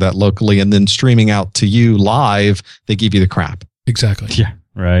and store that locally, and then streaming out to you live, they give you the crap. Exactly. Yeah,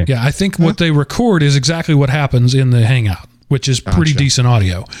 right. Yeah, I think what they record is exactly what happens in the Hangout, which is pretty decent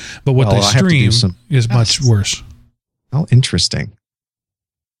audio. But what they stream is much worse. Oh, interesting.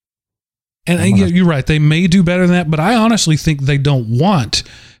 And you're right. They may do better than that, but I honestly think they don't want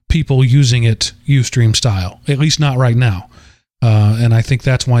people using it Ustream style, at least not right now. And I think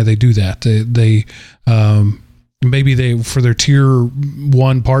that's why they do that. They maybe they, for their tier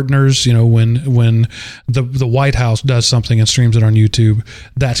 1 partners, when the White House does something and streams it on YouTube,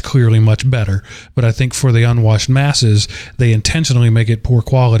 that's clearly much better. But I think for the unwashed masses, they intentionally make it poor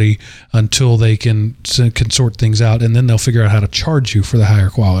quality until they can sort things out, and then they'll figure out how to charge you for the higher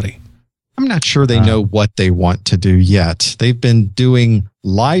quality. I'm not sure they know what they want to do yet. They've been doing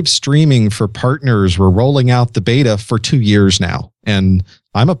live streaming for partners. We're rolling out the beta for 2 years now. And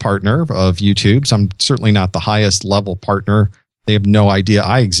I'm a partner of YouTube, so I'm certainly not the highest level partner. They have no idea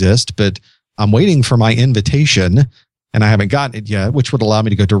I exist, but I'm waiting for my invitation, and I haven't gotten it yet, which would allow me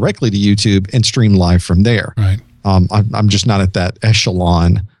to go directly to YouTube and stream live from there. Right. I'm just not at that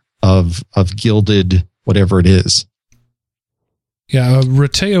echelon of gilded whatever it is. Yeah,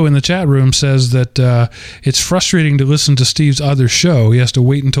 Rateo in the chat room says that it's frustrating to listen to Steve's other show. He has to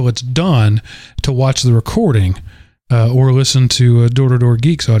wait until it's done to watch the recording, or listen to Door to Door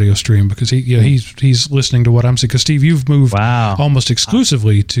Geeks audio stream, because he's listening to what I'm saying. Because Steve, you've moved almost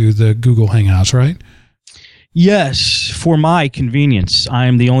exclusively to the Google Hangouts, right? Yes, for my convenience. I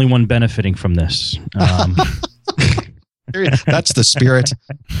am the only one benefiting from this. That's the spirit.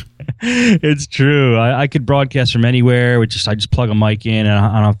 It's true. I could broadcast from anywhere. I just plug a mic in, and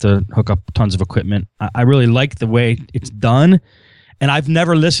I don't have to hook up tons of equipment. I really like the way it's done, and I've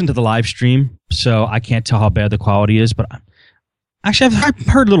never listened to the live stream, so I can't tell how bad the quality is. But actually, I've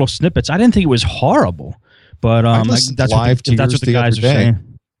heard little snippets. I didn't think it was horrible, but that's what the guys are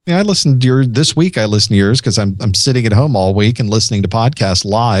saying. Yeah, I listened to this week. I listened to yours because I'm sitting at home all week and listening to podcasts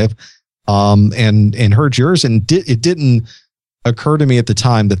live. And heard yours, and it didn't occur to me at the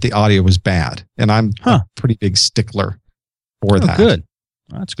time that the audio was bad, and I'm a pretty big stickler for that. Good,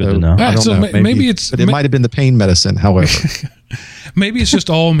 that's good to know. I don't know. Maybe it might have been the pain medicine. However, maybe it's just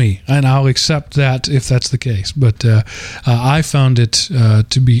all me, and I'll accept that if that's the case. But I found it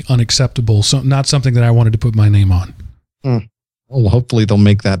to be unacceptable, so not something that I wanted to put my name on. Well, hopefully they'll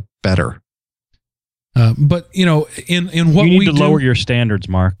make that better. But in what you need we to lower your standards,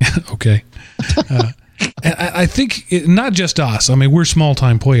 Mark. Okay. And I think not just us. I mean, we're small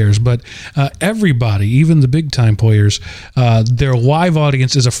time players, but everybody, even the big time players, their live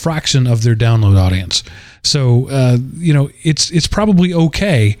audience is a fraction of their download audience. So it's probably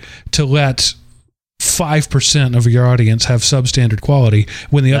okay to let 5% of your audience have substandard quality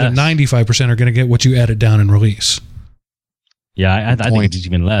when the other 95% are going to get what you edit down and release. Yeah, I think it's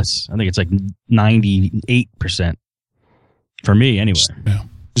even less. I think it's like 98%. For me, anyway. Yeah.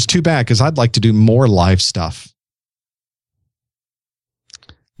 It's too bad because I'd like to do more live stuff.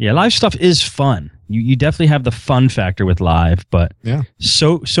 Yeah, live stuff is fun. You definitely have the fun factor with live, but yeah,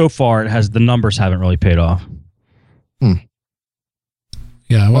 so far the numbers haven't really paid off.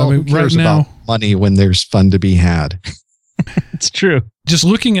 Yeah, well, I mean, who cares right now, about money when there's fun to be had? It's true. Just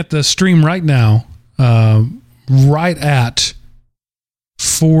looking at the stream right now, right at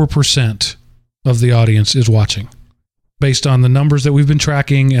 4% of the audience is watching, based on the numbers that we've been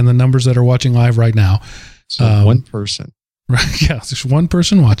tracking and the numbers that are watching live right now. So one person. Right? Yeah, there's one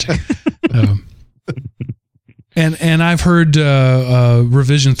person watching. And I've heard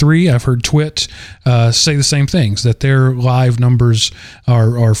Revision 3, I've heard Twit say the same things, that their live numbers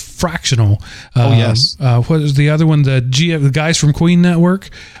are fractional. Yes. What is the other one? The guys from Queen Network,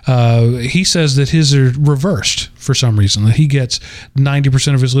 he says that his are reversed for some reason, that he gets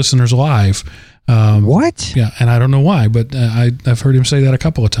 90% of his listeners live. What? Yeah, and I don't know why, but I've heard him say that a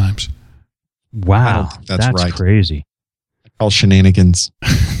couple of times. Wow, I don't think that's right. Crazy. All shenanigans. I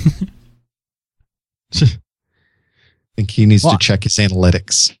think he needs to check his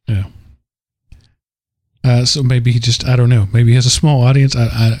analytics. Yeah. So maybe he just, I don't know. Maybe he has a small audience.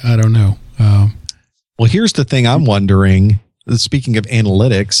 I don't know. Well, here's the thing I'm wondering. Speaking of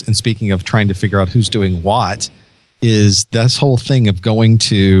analytics and speaking of trying to figure out who's doing what, is this whole thing of going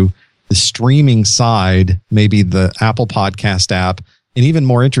to the streaming side, maybe the Apple Podcast app, and even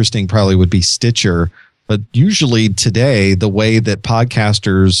more interesting probably would be Stitcher. But usually today, the way that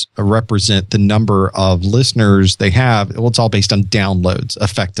podcasters represent the number of listeners they have, well, it's all based on downloads,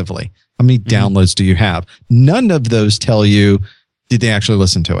 effectively. How many downloads do you have? None of those tell you, did they actually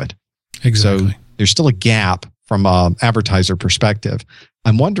listen to it? Exactly. So there's still a gap from an advertiser perspective.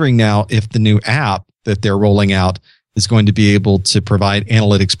 I'm wondering now if the new app that they're rolling out is going to be able to provide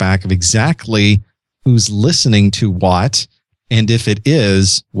analytics back of exactly who's listening to what. And if it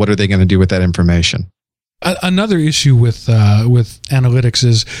is, what are they going to do with that information? Another issue with analytics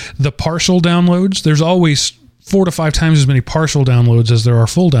is the partial downloads. There's always 4 to 5 times as many partial downloads as there are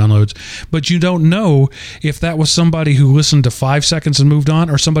full downloads, but you don't know if that was somebody who listened to 5 seconds and moved on,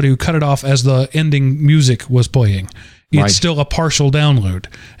 or somebody who cut it off as the ending music was playing. It's Right. still a partial download,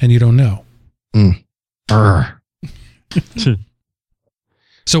 and you don't know.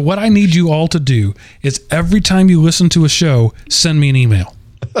 So what I need you all to do is every time you listen to a show, send me an email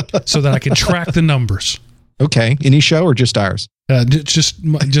so that I can track the numbers. Okay. Any show or just ours? Just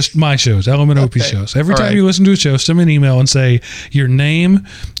my shows, LMNOP shows. Every All time right. you listen to a show, send me an email and say your name,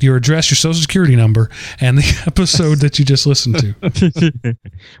 your address, your social security number, and the episode that you just listened to.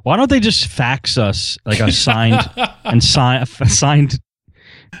 Why don't they just fax us like a signed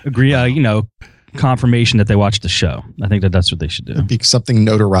confirmation that they watched the show? I think that's what they should do. Be something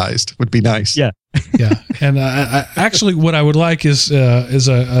notarized would be nice. Yeah. Yeah, and I actually, what I would like is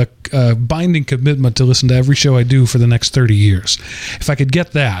a binding commitment to listen to every show I do for the next 30 years. If I could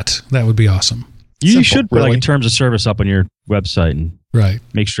get that, that would be awesome. You Simple, should put really. like a terms of service up on your website and Right.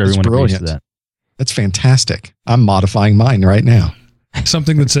 make sure That's everyone agrees to brilliant. that. That's fantastic. I'm modifying mine right now.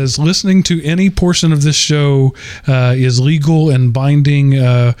 Something that says listening to any portion of this show is legal and binding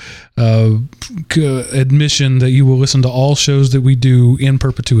admission that you will listen to all shows that we do in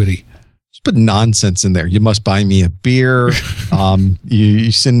perpetuity. Just put nonsense in there. You must buy me a beer.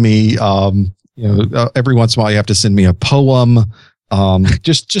 You send me, every once in a while you have to send me a poem.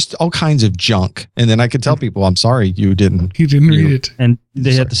 Just all kinds of junk. And then I could tell people, I'm sorry, you didn't read it. And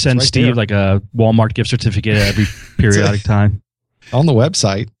they have to send right Steve there. like a Walmart gift certificate every periodic time. on the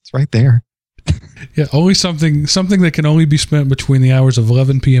website. It's right there. Yeah, only something that can only be spent between the hours of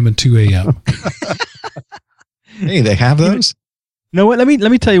 11 p.m. and 2 a.m. Hey, they have those? You know what? Let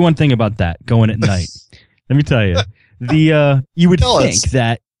me tell you one thing about that going at night. Let me tell you. You would Tell think us.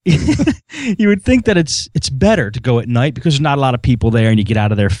 that you would think that it's better to go at night because there's not a lot of people there and you get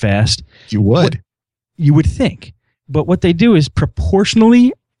out of there fast. You would. You would think. But what they do is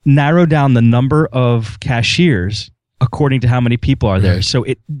proportionally narrow down the number of cashiers according to how many people are there. Right. So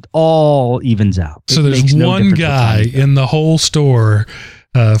it all evens out. So It there's makes no one difference what guy time you go. in the whole store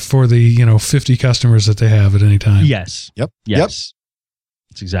for the 50 customers that they have at any time. Yes. Yep. Yes.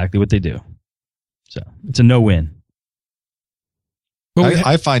 That's exactly what they do. So it's a no-win. Well,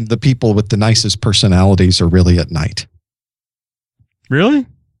 I find the people with the nicest personalities are really at night. Really?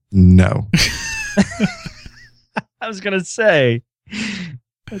 No. I was going to say,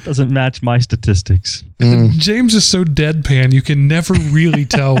 that doesn't match my statistics. James is so deadpan, you can never really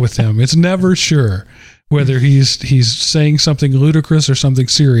tell with him. It's never sure whether he's saying something ludicrous or something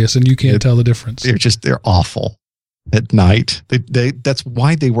serious, and you can't tell the difference. They're awful at night. They that's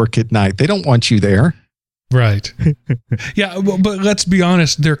why they work at night. They don't want you there. Right. Yeah, but let's be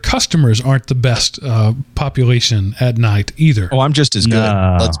honest, their customers aren't the best population at night either. Oh, I'm just as good.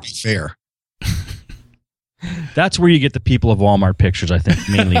 No. Let's be fair. That's where you get the people of Walmart pictures, I think,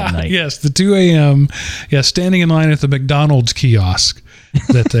 mainly at night. Yes, the 2 a.m. Yeah, standing in line at the McDonald's kiosk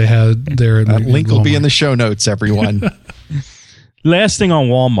that they had there. That link will be in the show notes, everyone. Last thing on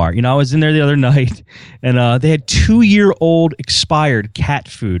Walmart, I was in there the other night, and they had 2-year-old expired cat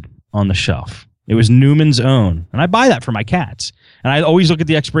food on the shelf. It was Newman's Own, and I buy that for my cats. And I always look at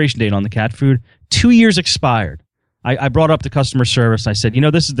the expiration date on the cat food. 2 years expired. I brought up the customer service. I said,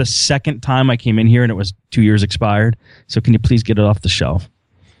 this is the second time I came in here and it was 2 years expired. So can you please get it off the shelf?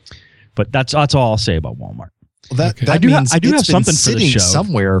 But that's all I'll say about Walmart. Well, that I do means have it's been something for the sitting show.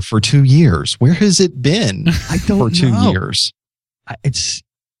 somewhere for 2 years. Where has it been I don't for 2 know. years? It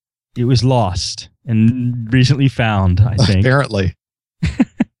was lost and recently found, I think. Apparently.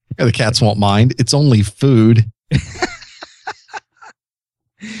 Yeah, the cats won't mind. It's only food.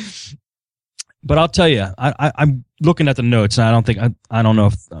 But I'll tell you, I'm looking at the notes, and I don't know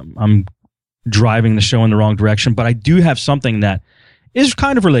if I'm driving the show in the wrong direction, but I do have something that is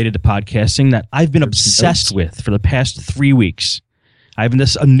kind of related to podcasting that I've been obsessed with for the past 3 weeks. I have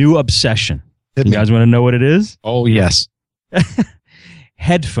a new obsession. You guys want to know what it is? Oh, yes.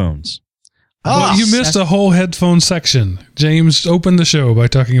 Headphones. Well, you missed a whole headphone section. James opened the show by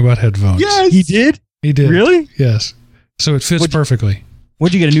talking about headphones. Yes, he did. He did. Really? Yes. So it fits perfectly.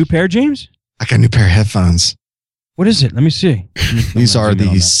 What'd you get? A new pair, James? I got a new pair of headphones. What is it? Let me see. These are the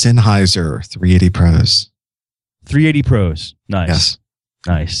Sennheiser 380 Pros. 380 Pros. Nice. Yes.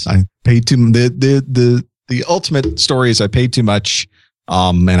 Nice. I paid too the ultimate story is I paid too much,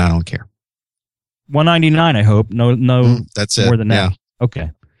 and I don't care. $199, I hope. No, that's it. More than that. Yeah.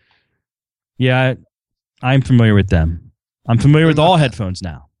 Okay. Yeah, I'm familiar with them. I'm familiar with all headphones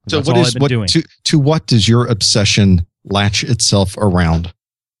now. So that's all I've been doing. To what does your obsession latch itself around?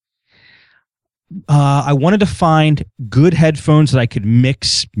 I wanted to find good headphones that I could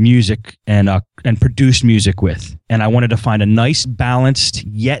mix music and produce music with, and I wanted to find a nice, balanced,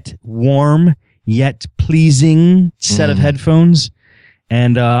 yet warm, yet pleasing set of headphones.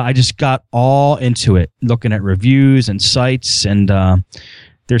 And I just got all into it, looking at reviews and sites, and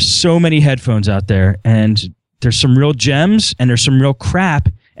there's so many headphones out there, and there's some real gems, and there's some real crap,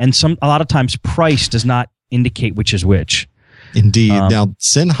 and a lot of times price does not indicate which is which. Indeed. Now,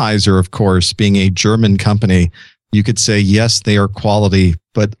 Sennheiser, of course, being a German company, you could say, yes, they are quality,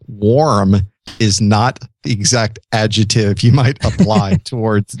 but warm is not the exact adjective you might apply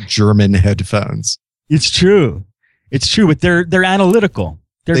towards German headphones. It's true. It's true, but they're analytical.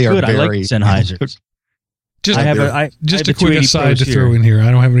 They're good. I like Sennheisers. Just a quick 280 aside to Pros throw here. in here. I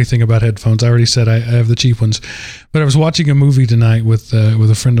don't have anything about headphones. I already said I have the cheap ones, but I was watching a movie tonight with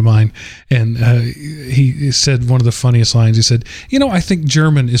a friend of mine, and he said one of the funniest lines. He said, I think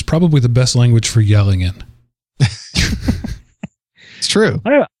German is probably the best language for yelling in. It's true.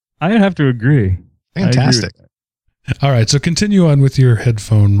 I have to agree. Fantastic. All right, so continue on with your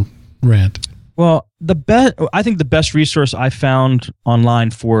headphone rant. Well, I think the best resource I found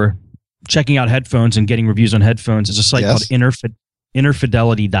online for checking out headphones and getting reviews on headphones is a site called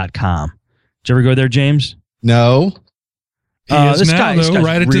innerfidelity.com. Did you ever go there, James? No. He is this now, guy's though,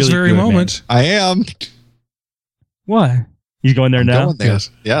 right at this really very good, moment. I am. What? He's going there now? Going there. Yes.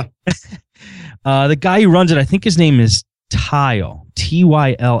 Yeah. The guy who runs it, I think his name is Tyle,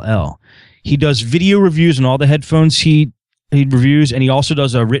 Tyll. He does video reviews on all the headphones he reviews, and he also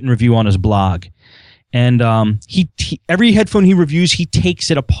does a written review on his blog. And every headphone he reviews, he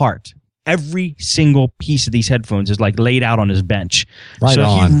takes it apart. Every single piece of these headphones is like laid out on his bench. Right so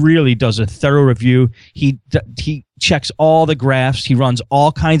on. he really does a thorough review. He checks all the graphs. He runs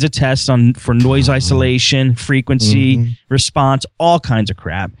all kinds of tests for noise isolation, frequency, response, all kinds of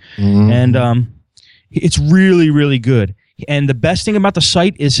crap. And it's really, really good. And the best thing about the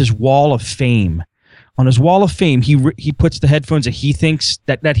site is his wall of fame. On his wall of fame, he puts the headphones that he thinks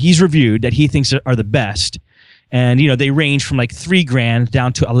that he's reviewed, that he thinks are the best. And, they range from like $3,000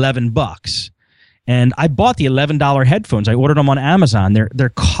 down to $11. And I bought the $11 headphones. I ordered them on Amazon. They're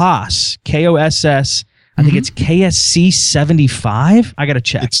KOSS, KOSS. I think it's KSC 75. I got to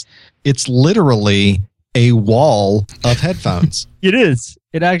check. It's literally a wall of headphones. It is.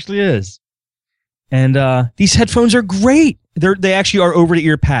 It actually is. And these headphones are great. They actually are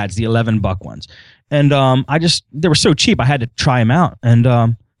over-the-ear pads, the $11 ones. And they were so cheap, I had to try them out. And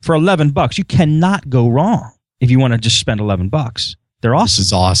for $11, you cannot go wrong if you want to just spend $11. They're awesome. This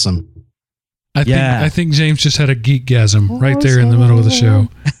is awesome. I think James just had a geekgasm right there in the middle of the show.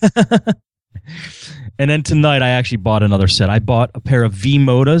 And then tonight, I actually bought another set. I bought a pair of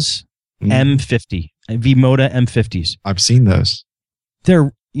V-Modas M50 V-Moda M50s. I've seen those.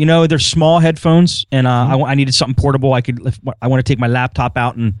 They're small headphones, and I needed something portable. I want to take my laptop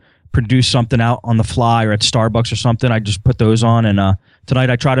out and produce something out on the fly or at Starbucks or something. I just put those on, and tonight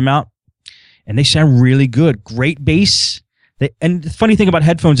I tried them out, and they sound really good. Great bass. And the funny thing about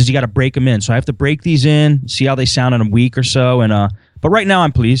headphones is you got to break them in. So I have to break these in, see how they sound in a week or so. And but right now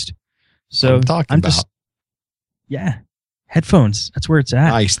I'm pleased. So headphones. That's where it's at.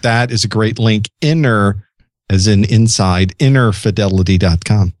 Nice. That is a great link. Inner, as in inside,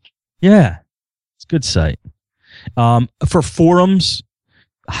 innerfidelity.com. Yeah, it's a good site. For forums,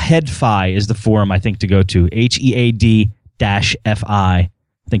 Headfi is the forum I think to go to. HEAD-FI, I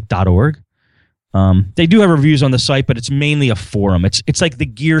think .org. They do have reviews on the site, but it's mainly a forum. It's like the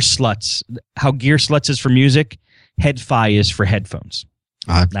Gear Sluts. How Gear Sluts is for music, Headfi is for headphones.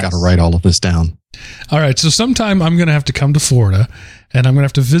 I've got to write all of this down. All right, so sometime I'm going to have to come to Florida, and I'm going to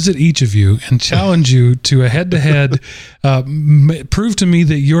have to visit each of you and challenge you to a head-to-head. Prove to me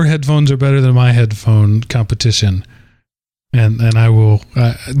that your headphones are better than my headphone competition, and I will.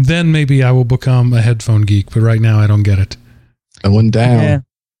 Then maybe I will become a headphone geek. But right now, I don't get it. Going down. Yeah.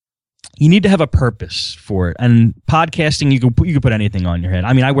 You need to have a purpose for it. And podcasting, you can put anything on your head.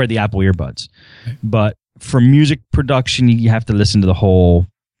 I mean, I wear the Apple earbuds, but for music production, you have to listen to the whole.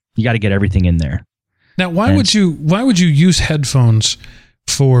 You got to get everything in there. Now, why would you use headphones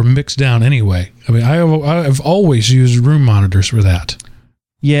for mix down anyway? I mean, I've always used room monitors for that.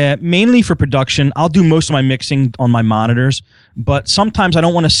 Yeah, mainly for production. I'll do most of my mixing on my monitors, but sometimes I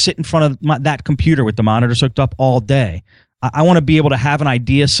don't want to sit in front of that computer with the monitors hooked up all day. I want to be able to have an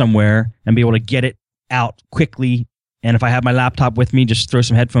idea somewhere and be able to get it out quickly. And if I have my laptop with me, just throw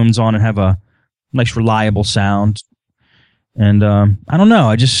some headphones on and have a nice, reliable sound. And I don't know.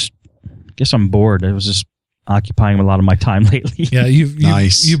 I guess I'm bored. It was just occupying a lot of my time lately. Yeah,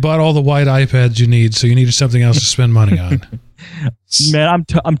 you bought all the white iPads you need, so you needed something else to spend money on. Man,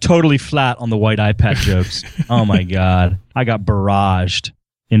 I'm totally flat on the white iPad jokes. Oh my God, I got barraged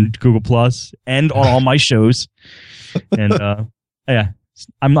in Google Plus and on all my shows. And yeah,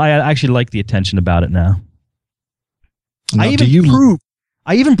 I actually like the attention about it now. I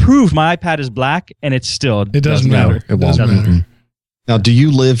even proved my iPad is black, and it doesn't matter. It won't matter. Now, do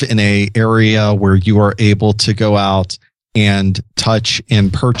you live in a area where you are able to go out and touch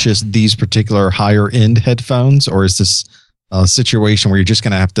and purchase these particular higher end headphones, or is this a situation where you're just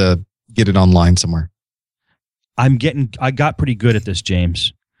going to have to get it online somewhere? I got pretty good at this,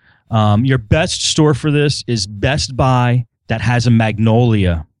 James. Your best store for this is Best Buy, that has a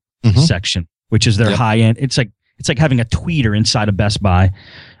Magnolia section, which is their high end. It's like having a tweeter inside of Best Buy,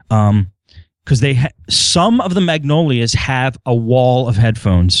 because some of the Magnolias have a wall of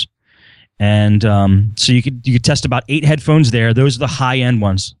headphones, and so you could test about 8 headphones there. Those are the high end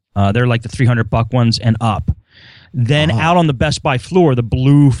ones. They're like the $300 ones and up. Then out on the Best Buy floor, the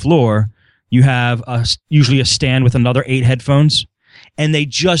blue floor, you have usually a stand with another 8 headphones. And they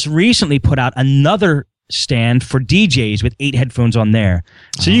just recently put out another stand for DJs with 8 headphones on there.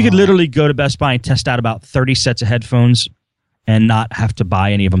 So you could literally go to Best Buy and test out about 30 sets of headphones and not have to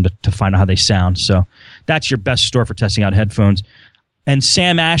buy any of them to find out how they sound. So that's your best store for testing out headphones. And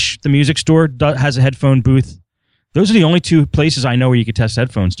Sam Ash, the music store, has a headphone booth. Those are the only 2 places I know where you could test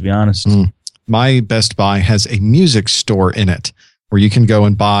headphones, to be honest. My Best Buy has a music store in it where you can go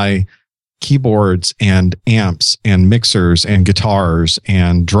and buy keyboards and amps and mixers and guitars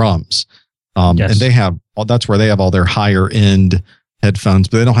and drums. And that's where they have all their higher end headphones,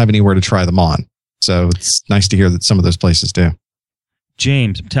 but they don't have anywhere to try them on. So it's nice to hear that some of those places do.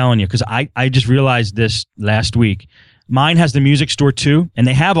 James, I'm telling you, because I just realized this last week. Mine has the music store too, and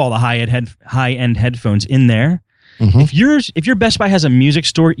they have all the high end headphones in there. If your Best Buy has a music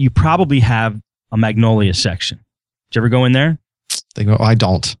store, you probably have a Magnolia section. Did you ever go in there? I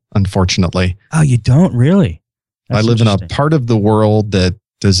don't, unfortunately. Oh, you don't? Really? I live in a part of the world that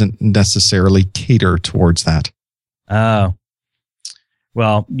doesn't necessarily cater towards that. Oh.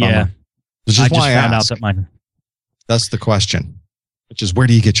 Well, yeah. Which is why I found ask. out that mine. That's the question, which is, where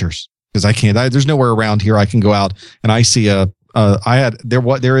do you get yours? Because I can't. There's nowhere around here I can go out and I see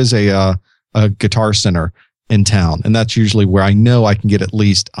there is a Guitar Center in town, and that's usually where I know I can get at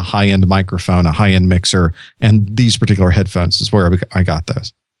least a high-end microphone, a high-end mixer, and these particular headphones is where I got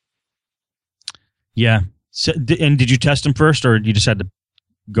those. Yeah. So, and did you test them first, or you just had to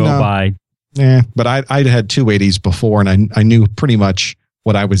go by? Yeah, but I'd had 280s before, and I knew pretty much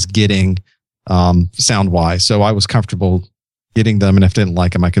what I was getting sound-wise, so I was comfortable getting them, and if I didn't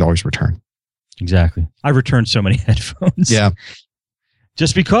like them, I could always return. Exactly. I returned so many headphones. Yeah.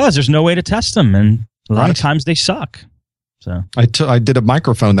 Just because there's no way to test them, and a lot of times they suck. So I did a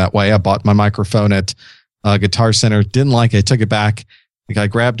microphone that way. I bought my microphone at Guitar Center. Didn't like it. Took it back. The guy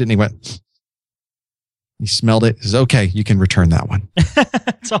grabbed it and he went. He smelled it. He says, "Okay, you can return that one."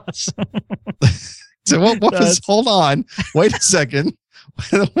 That's awesome. So what was? Hold on. Wait a second.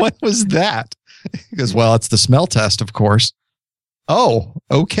 What was that? He goes, "Well, it's the smell test, of course." Oh,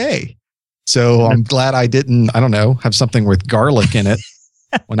 okay. So I'm glad I didn't. I don't know. Have something with garlic in it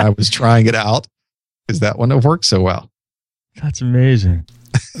when I was trying it out, because that wouldn't have worked so well. That's amazing.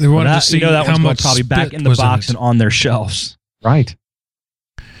 They wanted to see that how one's much probably back in the box and on their shelves. Right.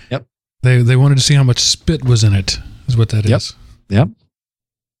 Yep. They wanted to see how much spit was in it. Is what that is. Yep.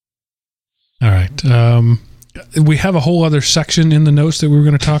 All right. We have a whole other section in the notes that we were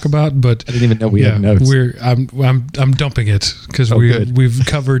going to talk about, but I didn't even know we had notes. I'm dumping it because we've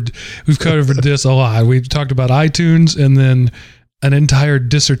covered this a lot. We've talked about iTunes and then an entire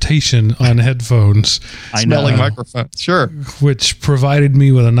dissertation on headphones. Smelling microphones, sure. Which provided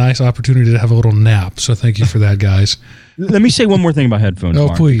me with a nice opportunity to have a little nap. So thank you for that, guys. Let me say one more thing about headphones. Oh,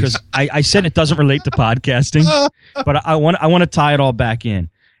 Mark, please. Because I said it doesn't relate to podcasting, but I want to tie it all back in.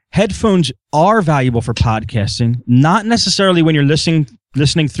 Headphones are valuable for podcasting, not necessarily when you're listening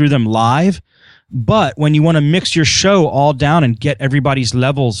through them live, but when you want to mix your show all down and get everybody's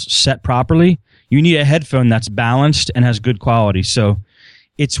levels set properly, you need a headphone that's balanced and has good quality. So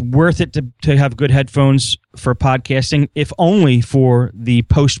it's worth it to have good headphones for podcasting, if only for the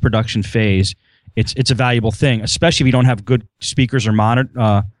post-production phase. It's a valuable thing, especially if you don't have good speakers or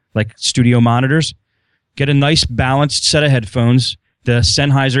like studio monitors. Get a nice balanced set of headphones. The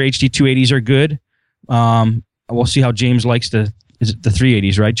Sennheiser HD280s are good. We'll see how James likes the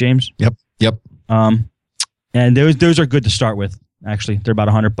 380s, right, James? Yep. And those are good to start with. Actually, they're about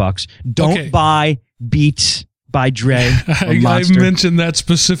 $100. Don't buy Beats by Dre or Monster. I mentioned that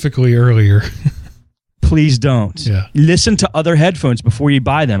specifically earlier. Please don't. Yeah. Listen to other headphones before you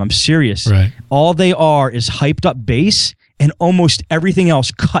buy them. I'm serious. Right. All they are is hyped up bass and almost everything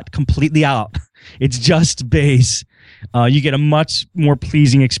else cut completely out. It's just bass. You get a much more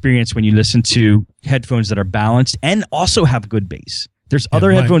pleasing experience when you listen to headphones that are balanced and also have good bass. There's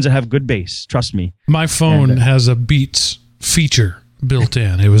other headphones that have good bass. Trust me. My phone has a Beats feature built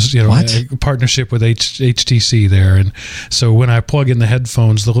in. It was, a partnership with HTC there. And so when I plug in the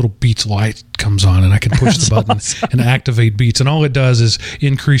headphones, the little Beats light comes on and I can push the button and activate Beats. And all it does is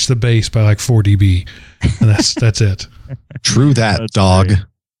increase the bass by like 4 dB. And that's it. True that, that's dog. Great.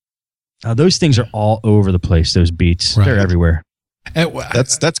 Those things are all over the place, those Beats. Right. They're everywhere.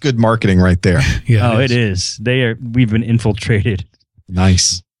 That's good marketing right there. Yeah. It is. We've been infiltrated.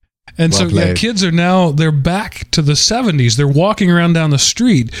 Nice. And well kids are they're back to the 70s. They're walking around down the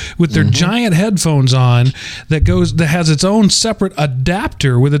street with their giant headphones on that has its own separate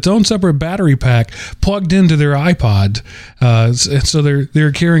adapter with its own separate battery pack plugged into their iPod. So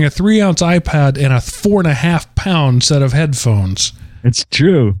they're carrying a 3-ounce iPad and a 4.5-pound set of headphones. It's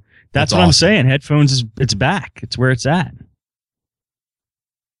true. That's what awesome. I'm saying. Headphones it's back. It's where it's at.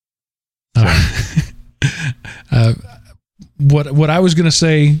 What I was going to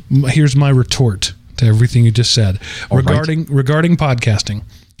say, here's my retort to everything you just said regarding podcasting.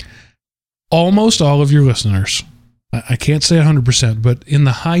 Almost all of your listeners, I can't say 100%, but in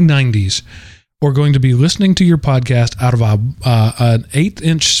the high 90s, are going to be listening to your podcast out of an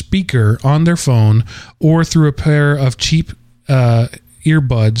 1/8-inch speaker on their phone or through a pair of cheap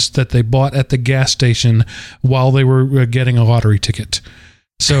earbuds that they bought at the gas station while they were getting a lottery ticket.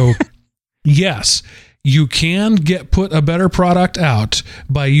 So, yes. You can put a better product out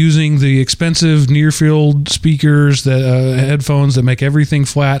by using the expensive near-field speakers, headphones that make everything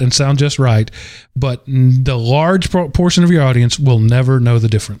flat and sound just right, but the large portion of your audience will never know the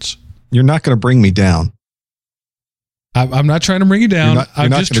difference. You're not going to bring me down. I'm not trying to bring you down.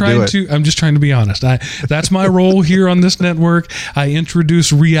 I'm just trying to be honest. That's my role here on this network. I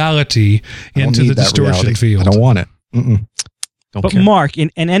introduce reality into the distortion field. I don't want it. Mm-mm. But care. Mark,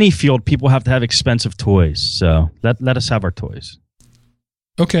 in any field, people have to have expensive toys. So let us have our toys.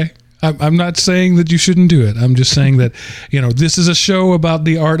 Okay. I'm not saying that you shouldn't do it. I'm just saying that, this is a show about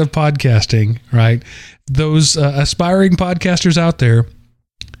the art of podcasting, right? Those aspiring podcasters out there,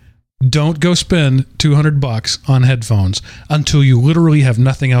 don't go spend $200 on headphones until you literally have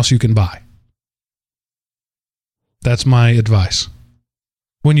nothing else you can buy. That's my advice.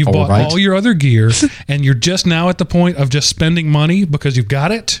 When you've bought all your other gear and you're just now at the point of just spending money because you've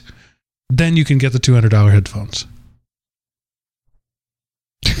got it, then you can get the $200 headphones.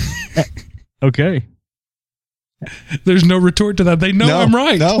 Okay. There's no retort to that. They know I'm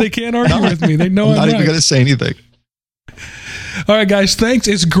right. No, they can't argue with me. They know I'm right. not even going to say anything. All right, guys. Thanks.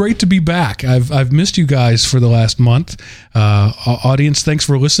 It's great to be back. I've missed you guys for the last month. Audience, thanks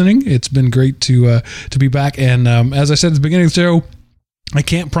for listening. It's been great to be back. And as I said at the beginning of the show, I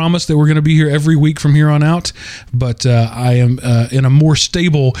can't promise that we're going to be here every week from here on out, but I am in a more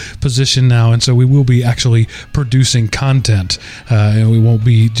stable position now, and so we will be actually producing content, and we won't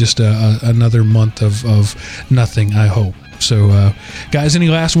be just another month of nothing, I hope. So, guys, any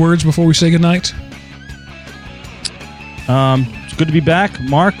last words before we say goodnight? It's good to be back.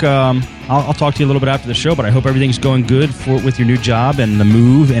 Mark, I'll talk to you a little bit after the show, but I hope everything's going good with your new job and the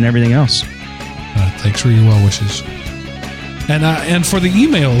move and everything else. Thanks for your well wishes. And for the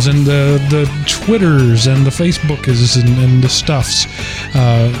emails and the Twitters and the Facebookers and the stuffs,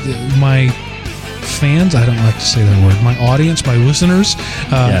 my fans, I don't like to say that word, my audience, my listeners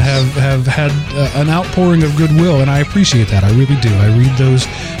have had an outpouring of goodwill, and I appreciate that. I really do. I read those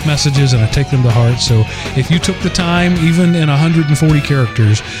messages and I take them to heart. So if you took the time, even in 140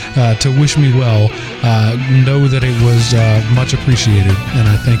 characters, to wish me well, know that it was much appreciated. And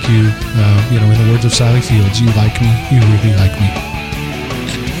I thank you, in the words of Sally Fields, you like me, you really like me.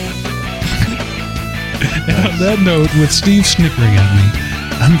 And on that note, with Steve snickering at me,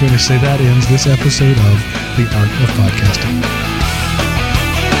 I'm going to say that ends this episode of The Art of Podcasting.